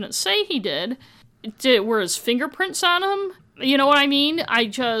with him didn't say he did. Were his fingerprints on him? You know what I mean?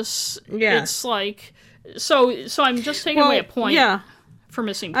 It's like, so I'm just taking away a point for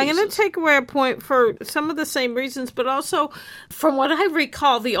missing pieces. I'm going to take away a point for some of the same reasons, but also, from what I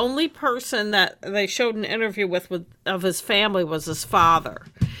recall, the only person that they showed an interview with of his family was his father.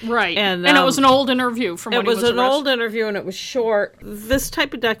 Right. And it was an old interview from when he was arrested. It was an old interview, and it was short. This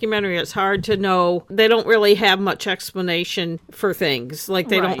type of documentary, it's hard to know. They don't really have much explanation for things. Like,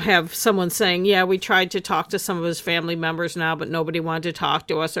 they don't have someone saying, yeah, we tried to talk to some of his family members now, but nobody wanted to talk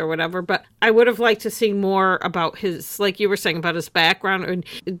to us or whatever. But I would have liked to see more about his, like you were saying, about his background. And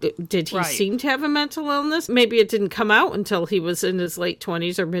did he seem to have a mental illness? Maybe it didn't come out until he was in his late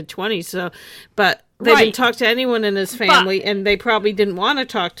 20s or mid-20s. So, but they didn't talk to anyone in his family, and they probably didn't want to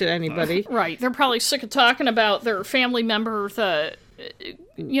talk to anybody. Right. They're probably sick of talking about their family member, the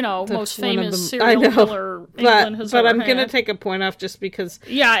most famous serial killer England has ever But I'm had. going to take a point off just because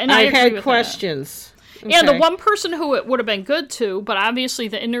and I agree had with questions. And the one person who it would have been good to, but obviously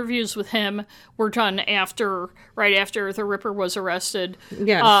the interviews with him were done right after the Ripper was arrested,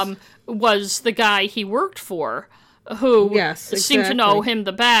 was the guy he worked for, who seemed to know him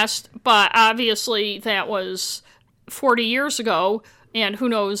the best, but obviously that was 40 years ago, and who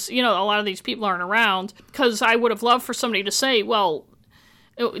knows, a lot of these people aren't around, because I would have loved for somebody to say, well,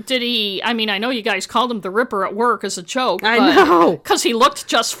 did he, I know you guys called him the Ripper at work as a joke. I know. Because he looked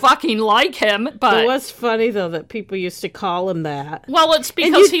just fucking like him, but... It was funny, though, that people used to call him that. Well, it's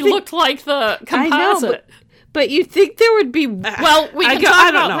because he looked like the composite. I know, but you think there would be... Well, we can talk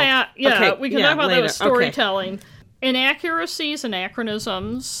about that. Yeah, okay, we can talk about that with storytelling. Okay. Inaccuracies,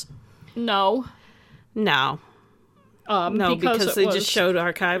 anachronisms, no. No. No, because they just showed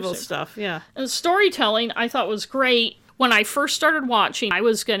archival stuff, yeah. And storytelling, I thought was great. When I first started watching, I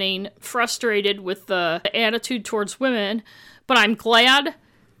was getting frustrated with the attitude towards women, but I'm glad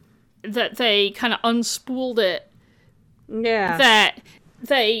that they kind of unspooled it. Yeah. That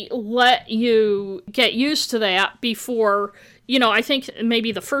they let you get used to that before, I think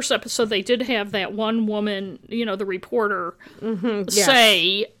maybe the first episode they did have that one woman, the reporter,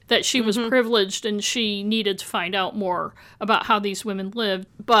 say that she was privileged and she needed to find out more about how these women lived.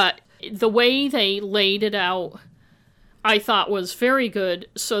 But the way they laid it out, I thought was very good,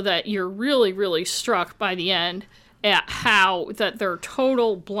 so that you're really, really struck by the end at how that their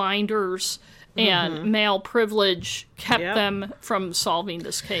total blinders and male privilege kept them from solving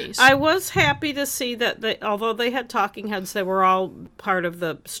this case. I was happy to see that although they had talking heads, they were all part of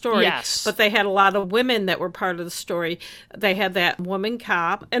the story. Yes. But they had a lot of women that were part of the story. They had that woman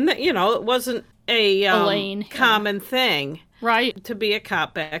cop, and it wasn't a common thing. Right. To be a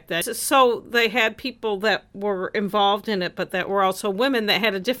cop back then. So they had people that were involved in it, but that were also women that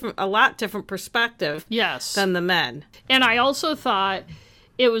had a lot different perspective than the men. And I also thought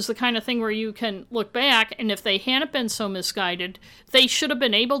it was the kind of thing where you can look back, and if they hadn't been so misguided, they should have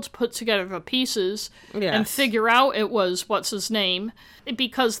been able to put together the pieces and figure out it was what's his name,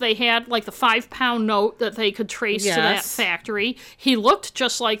 because they had like the 5-pound note that they could trace to that factory. He looked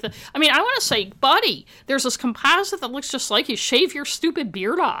just like I want to say, buddy, there's this composite that looks just like you. Shave your stupid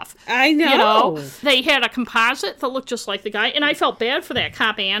beard off. I know. They had a composite that looked just like the guy, and I felt bad for that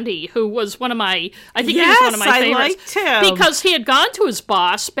cop Andy, who was he was one of my favorites. I liked him. Because he had gone to his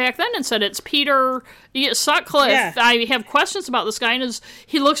boss back then and said, it's Peter Sutcliffe. Yeah. I have questions about this guy, and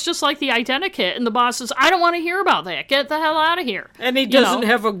he looks just like the identikit. And the boss says, I don't want to hear about that. Get the hell out of here. And he doesn't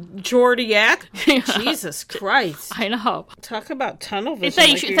have a Jodi act. Jesus Christ. I know. Talk about tunnel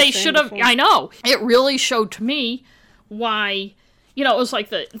vision. They should have. I know. It really showed to me why, it was like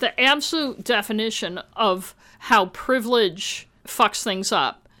the absolute definition of how privilege fucks things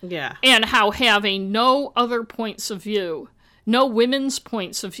up. Yeah. And how having no other points of view, no women's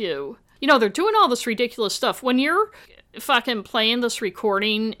points of view. They're doing all this ridiculous stuff. When you're fucking playing this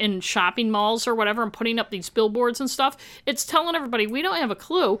recording in shopping malls or whatever and putting up these billboards and stuff, it's telling everybody we don't have a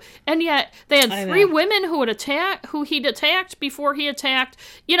clue. And yet they had 3 women who he'd attacked before he attacked.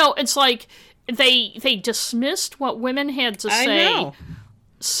 It's like they dismissed what women had to say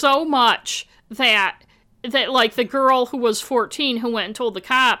so much that like the girl who was 14 who went and told the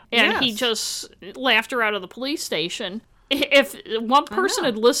cop, and he just laughed her out of the police station. If one person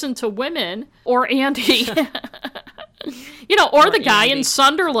had listened to women, or Andy, or the guy in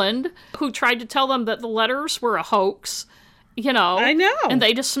Sunderland who tried to tell them that the letters were a hoax, I know. And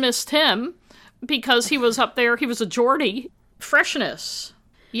they dismissed him because he was up there, he was a Geordie. Freshness.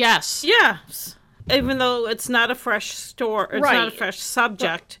 Yes. Yes. Even though it's not a fresh not a fresh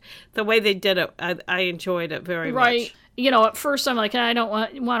subject, the way they did it, I enjoyed it very much. At first I'm like, I don't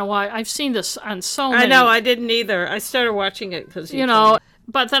want to watch. I've seen this on so many. I know, I didn't either. I started watching it because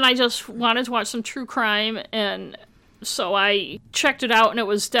but then I just wanted to watch some true crime, and so I checked it out, and it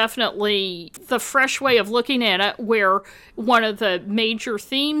was definitely the fresh way of looking at it, where one of the major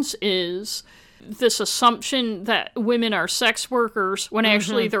themes is this assumption that women are sex workers when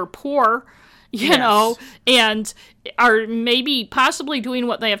actually they're poor. And are maybe possibly doing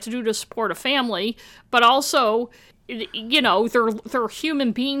what they have to do to support a family, but also, they're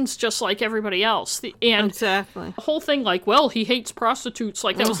human beings just like everybody else. And exactly. The whole thing, like, well, he hates prostitutes.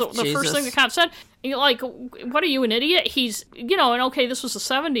 Like, that was the first thing the cop said. Like, what are you, an idiot? He's, and okay, this was the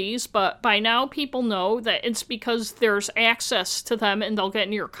 70s, but by now people know that it's because there's access to them and they'll get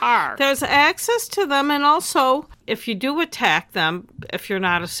in your car. There's access to them, and also, if you do attack them, if you're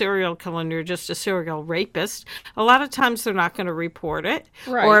not a serial killer and you're just a serial rapist, a lot of times they're not going to report it.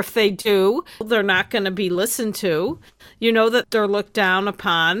 Right. Or if they do, they're not going to be listened to. That they're looked down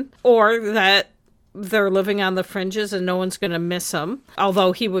upon, or that they're living on the fringes and no one's going to miss them.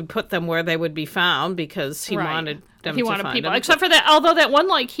 Although he would put them where they would be found because he wanted them to find people. them. Except for that, although that one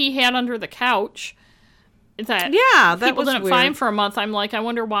like he had under the couch that people didn't find for a month. I'm like, I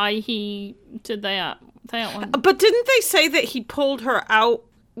wonder why he did that one. But didn't they say that he pulled her out?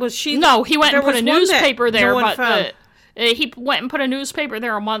 Was she? No, he went and put a newspaper there, but he went and put a newspaper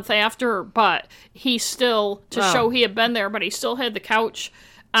there a month after, but he still, to show he had been there, but he still had the couch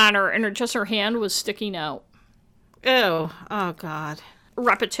on her, and her hand was sticking out. Ew. Oh, God.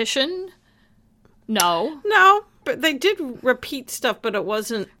 Repetition? No. No, but they did repeat stuff, but it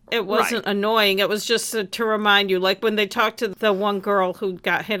wasn't annoying. It was just to remind you, like when they talked to the one girl who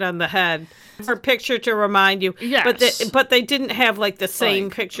got hit on the head, her picture to remind you. Yes. But they didn't have like the same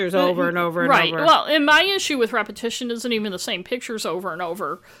pictures over and over and over. Well, and my issue with repetition isn't even the same pictures over and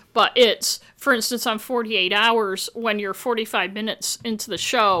over, but it's, for instance, on 48 Hours, when you're 45 minutes into the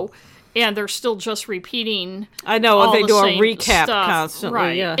show and they're still just repeating. I know, all they the do a same recap stuff. constantly.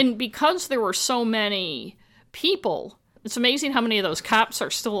 Right. Yeah. And because there were so many people, it's amazing how many of those cops are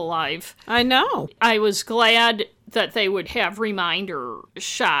still alive. I know. I was glad that they would have reminder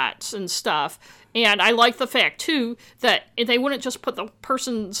shots and stuff. And I like the fact, too, that they wouldn't just put the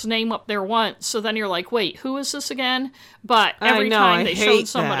person's name up there once, so then you're like, wait, who is this again? But every time they showed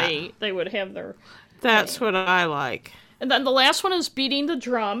somebody, they would have their That's what I like. And then the last one is beating the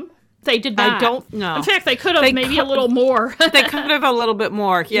drum. They did not. I don't know. In fact, they could have a little more. They could have a little bit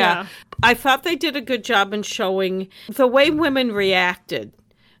more, yeah. I thought they did a good job in showing the way women reacted.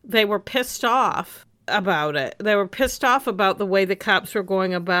 They were pissed off about it. They were pissed off about the way the cops were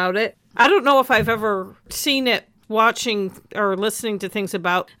going about it. I don't know if I've ever seen it watching or listening to things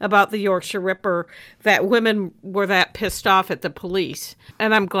about the Yorkshire Ripper, that women were that pissed off at the police.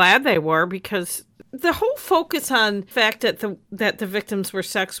 And I'm glad they were, because the whole focus on the fact that the victims were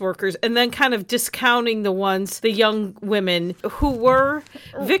sex workers, and then kind of discounting the young women who were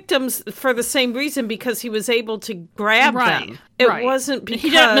victims for the same reason, because he was able to grab them. It wasn't because... He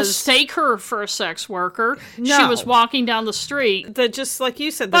didn't mistake her for a sex worker. No. She was walking down the street. Just like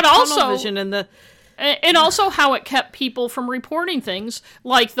you said, the tunnel vision and the... And also how it kept people from reporting things,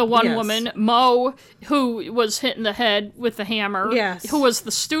 like the one woman, Mo, who was hit in the head with the hammer, who was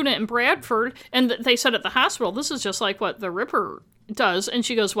the student in Bradford, and they said at the hospital, this is just like what the Ripper does. And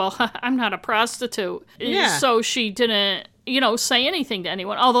she goes, well, I'm not a prostitute. Yeah. So she didn't, say anything to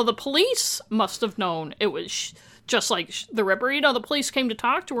anyone. Although the police must have known it was just like the Ripper. The police came to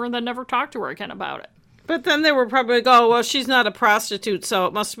talk to her and then never talked to her again about it. But then they were probably like, oh, well, she's not a prostitute, so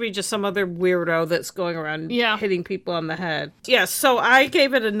it must be just some other weirdo that's going around hitting people on the head. Yes, so I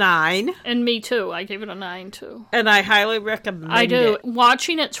gave it a 9. And me too. I gave it a 9 too. And I highly recommend it. I do.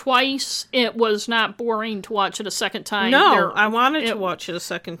 Watching it twice, it was not boring to watch it a second time. No, I wanted to watch it a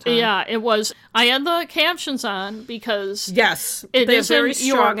second time. Yeah, it was. I had the captions on because it is very in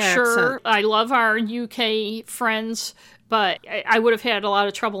strong Yorkshire. accent. I love our UK friends, but I would have had a lot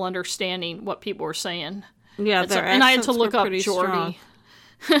of trouble understanding what people were saying. Yeah, and I had to look up Jodi.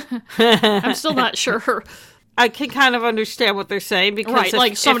 I'm still not sure. I can kind of understand what they're saying, because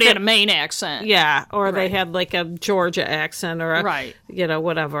like somebody had a Maine accent. Yeah, or they had like a Georgia accent or a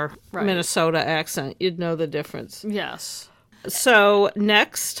whatever, Minnesota accent. You'd know the difference. Yes. So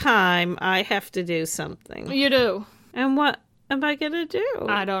next time I have to do something. You do. And what am I going to do?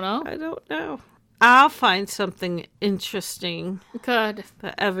 I don't know. I don't know. I'll find something interesting. Good.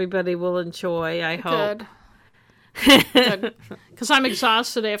 That everybody will enjoy, I hope. Good. Because I'm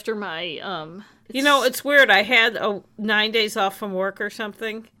exhausted after my... it's weird. I had 9 days off from work or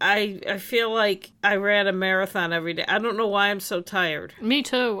something. I feel like I ran a marathon every day. I don't know why I'm so tired. Me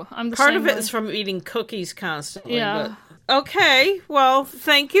too. I'm the Part same of it way. is from eating cookies constantly. Yeah. But... Okay, well,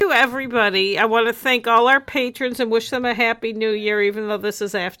 thank you, everybody. I want to thank all our patrons and wish them a happy new year, even though this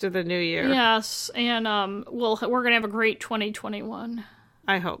is after the new year. Yes, and we're going to have a great 2021.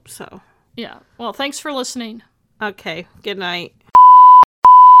 I hope so. Yeah. Well, thanks for listening. Okay, good night.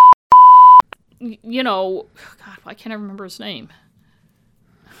 God, I can't even remember his name.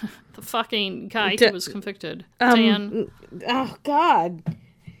 The fucking guy who was convicted. Dan. Oh, God.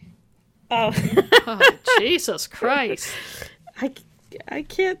 Oh. Oh, Jesus Christ. I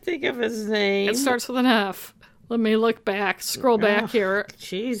can't think of his name. It starts with an F. Let me look back. Scroll back here.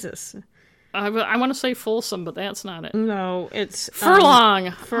 Jesus. I want to say Folsom, but that's not it. No, it's...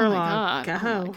 Furlong. Furlong. Oh, my God.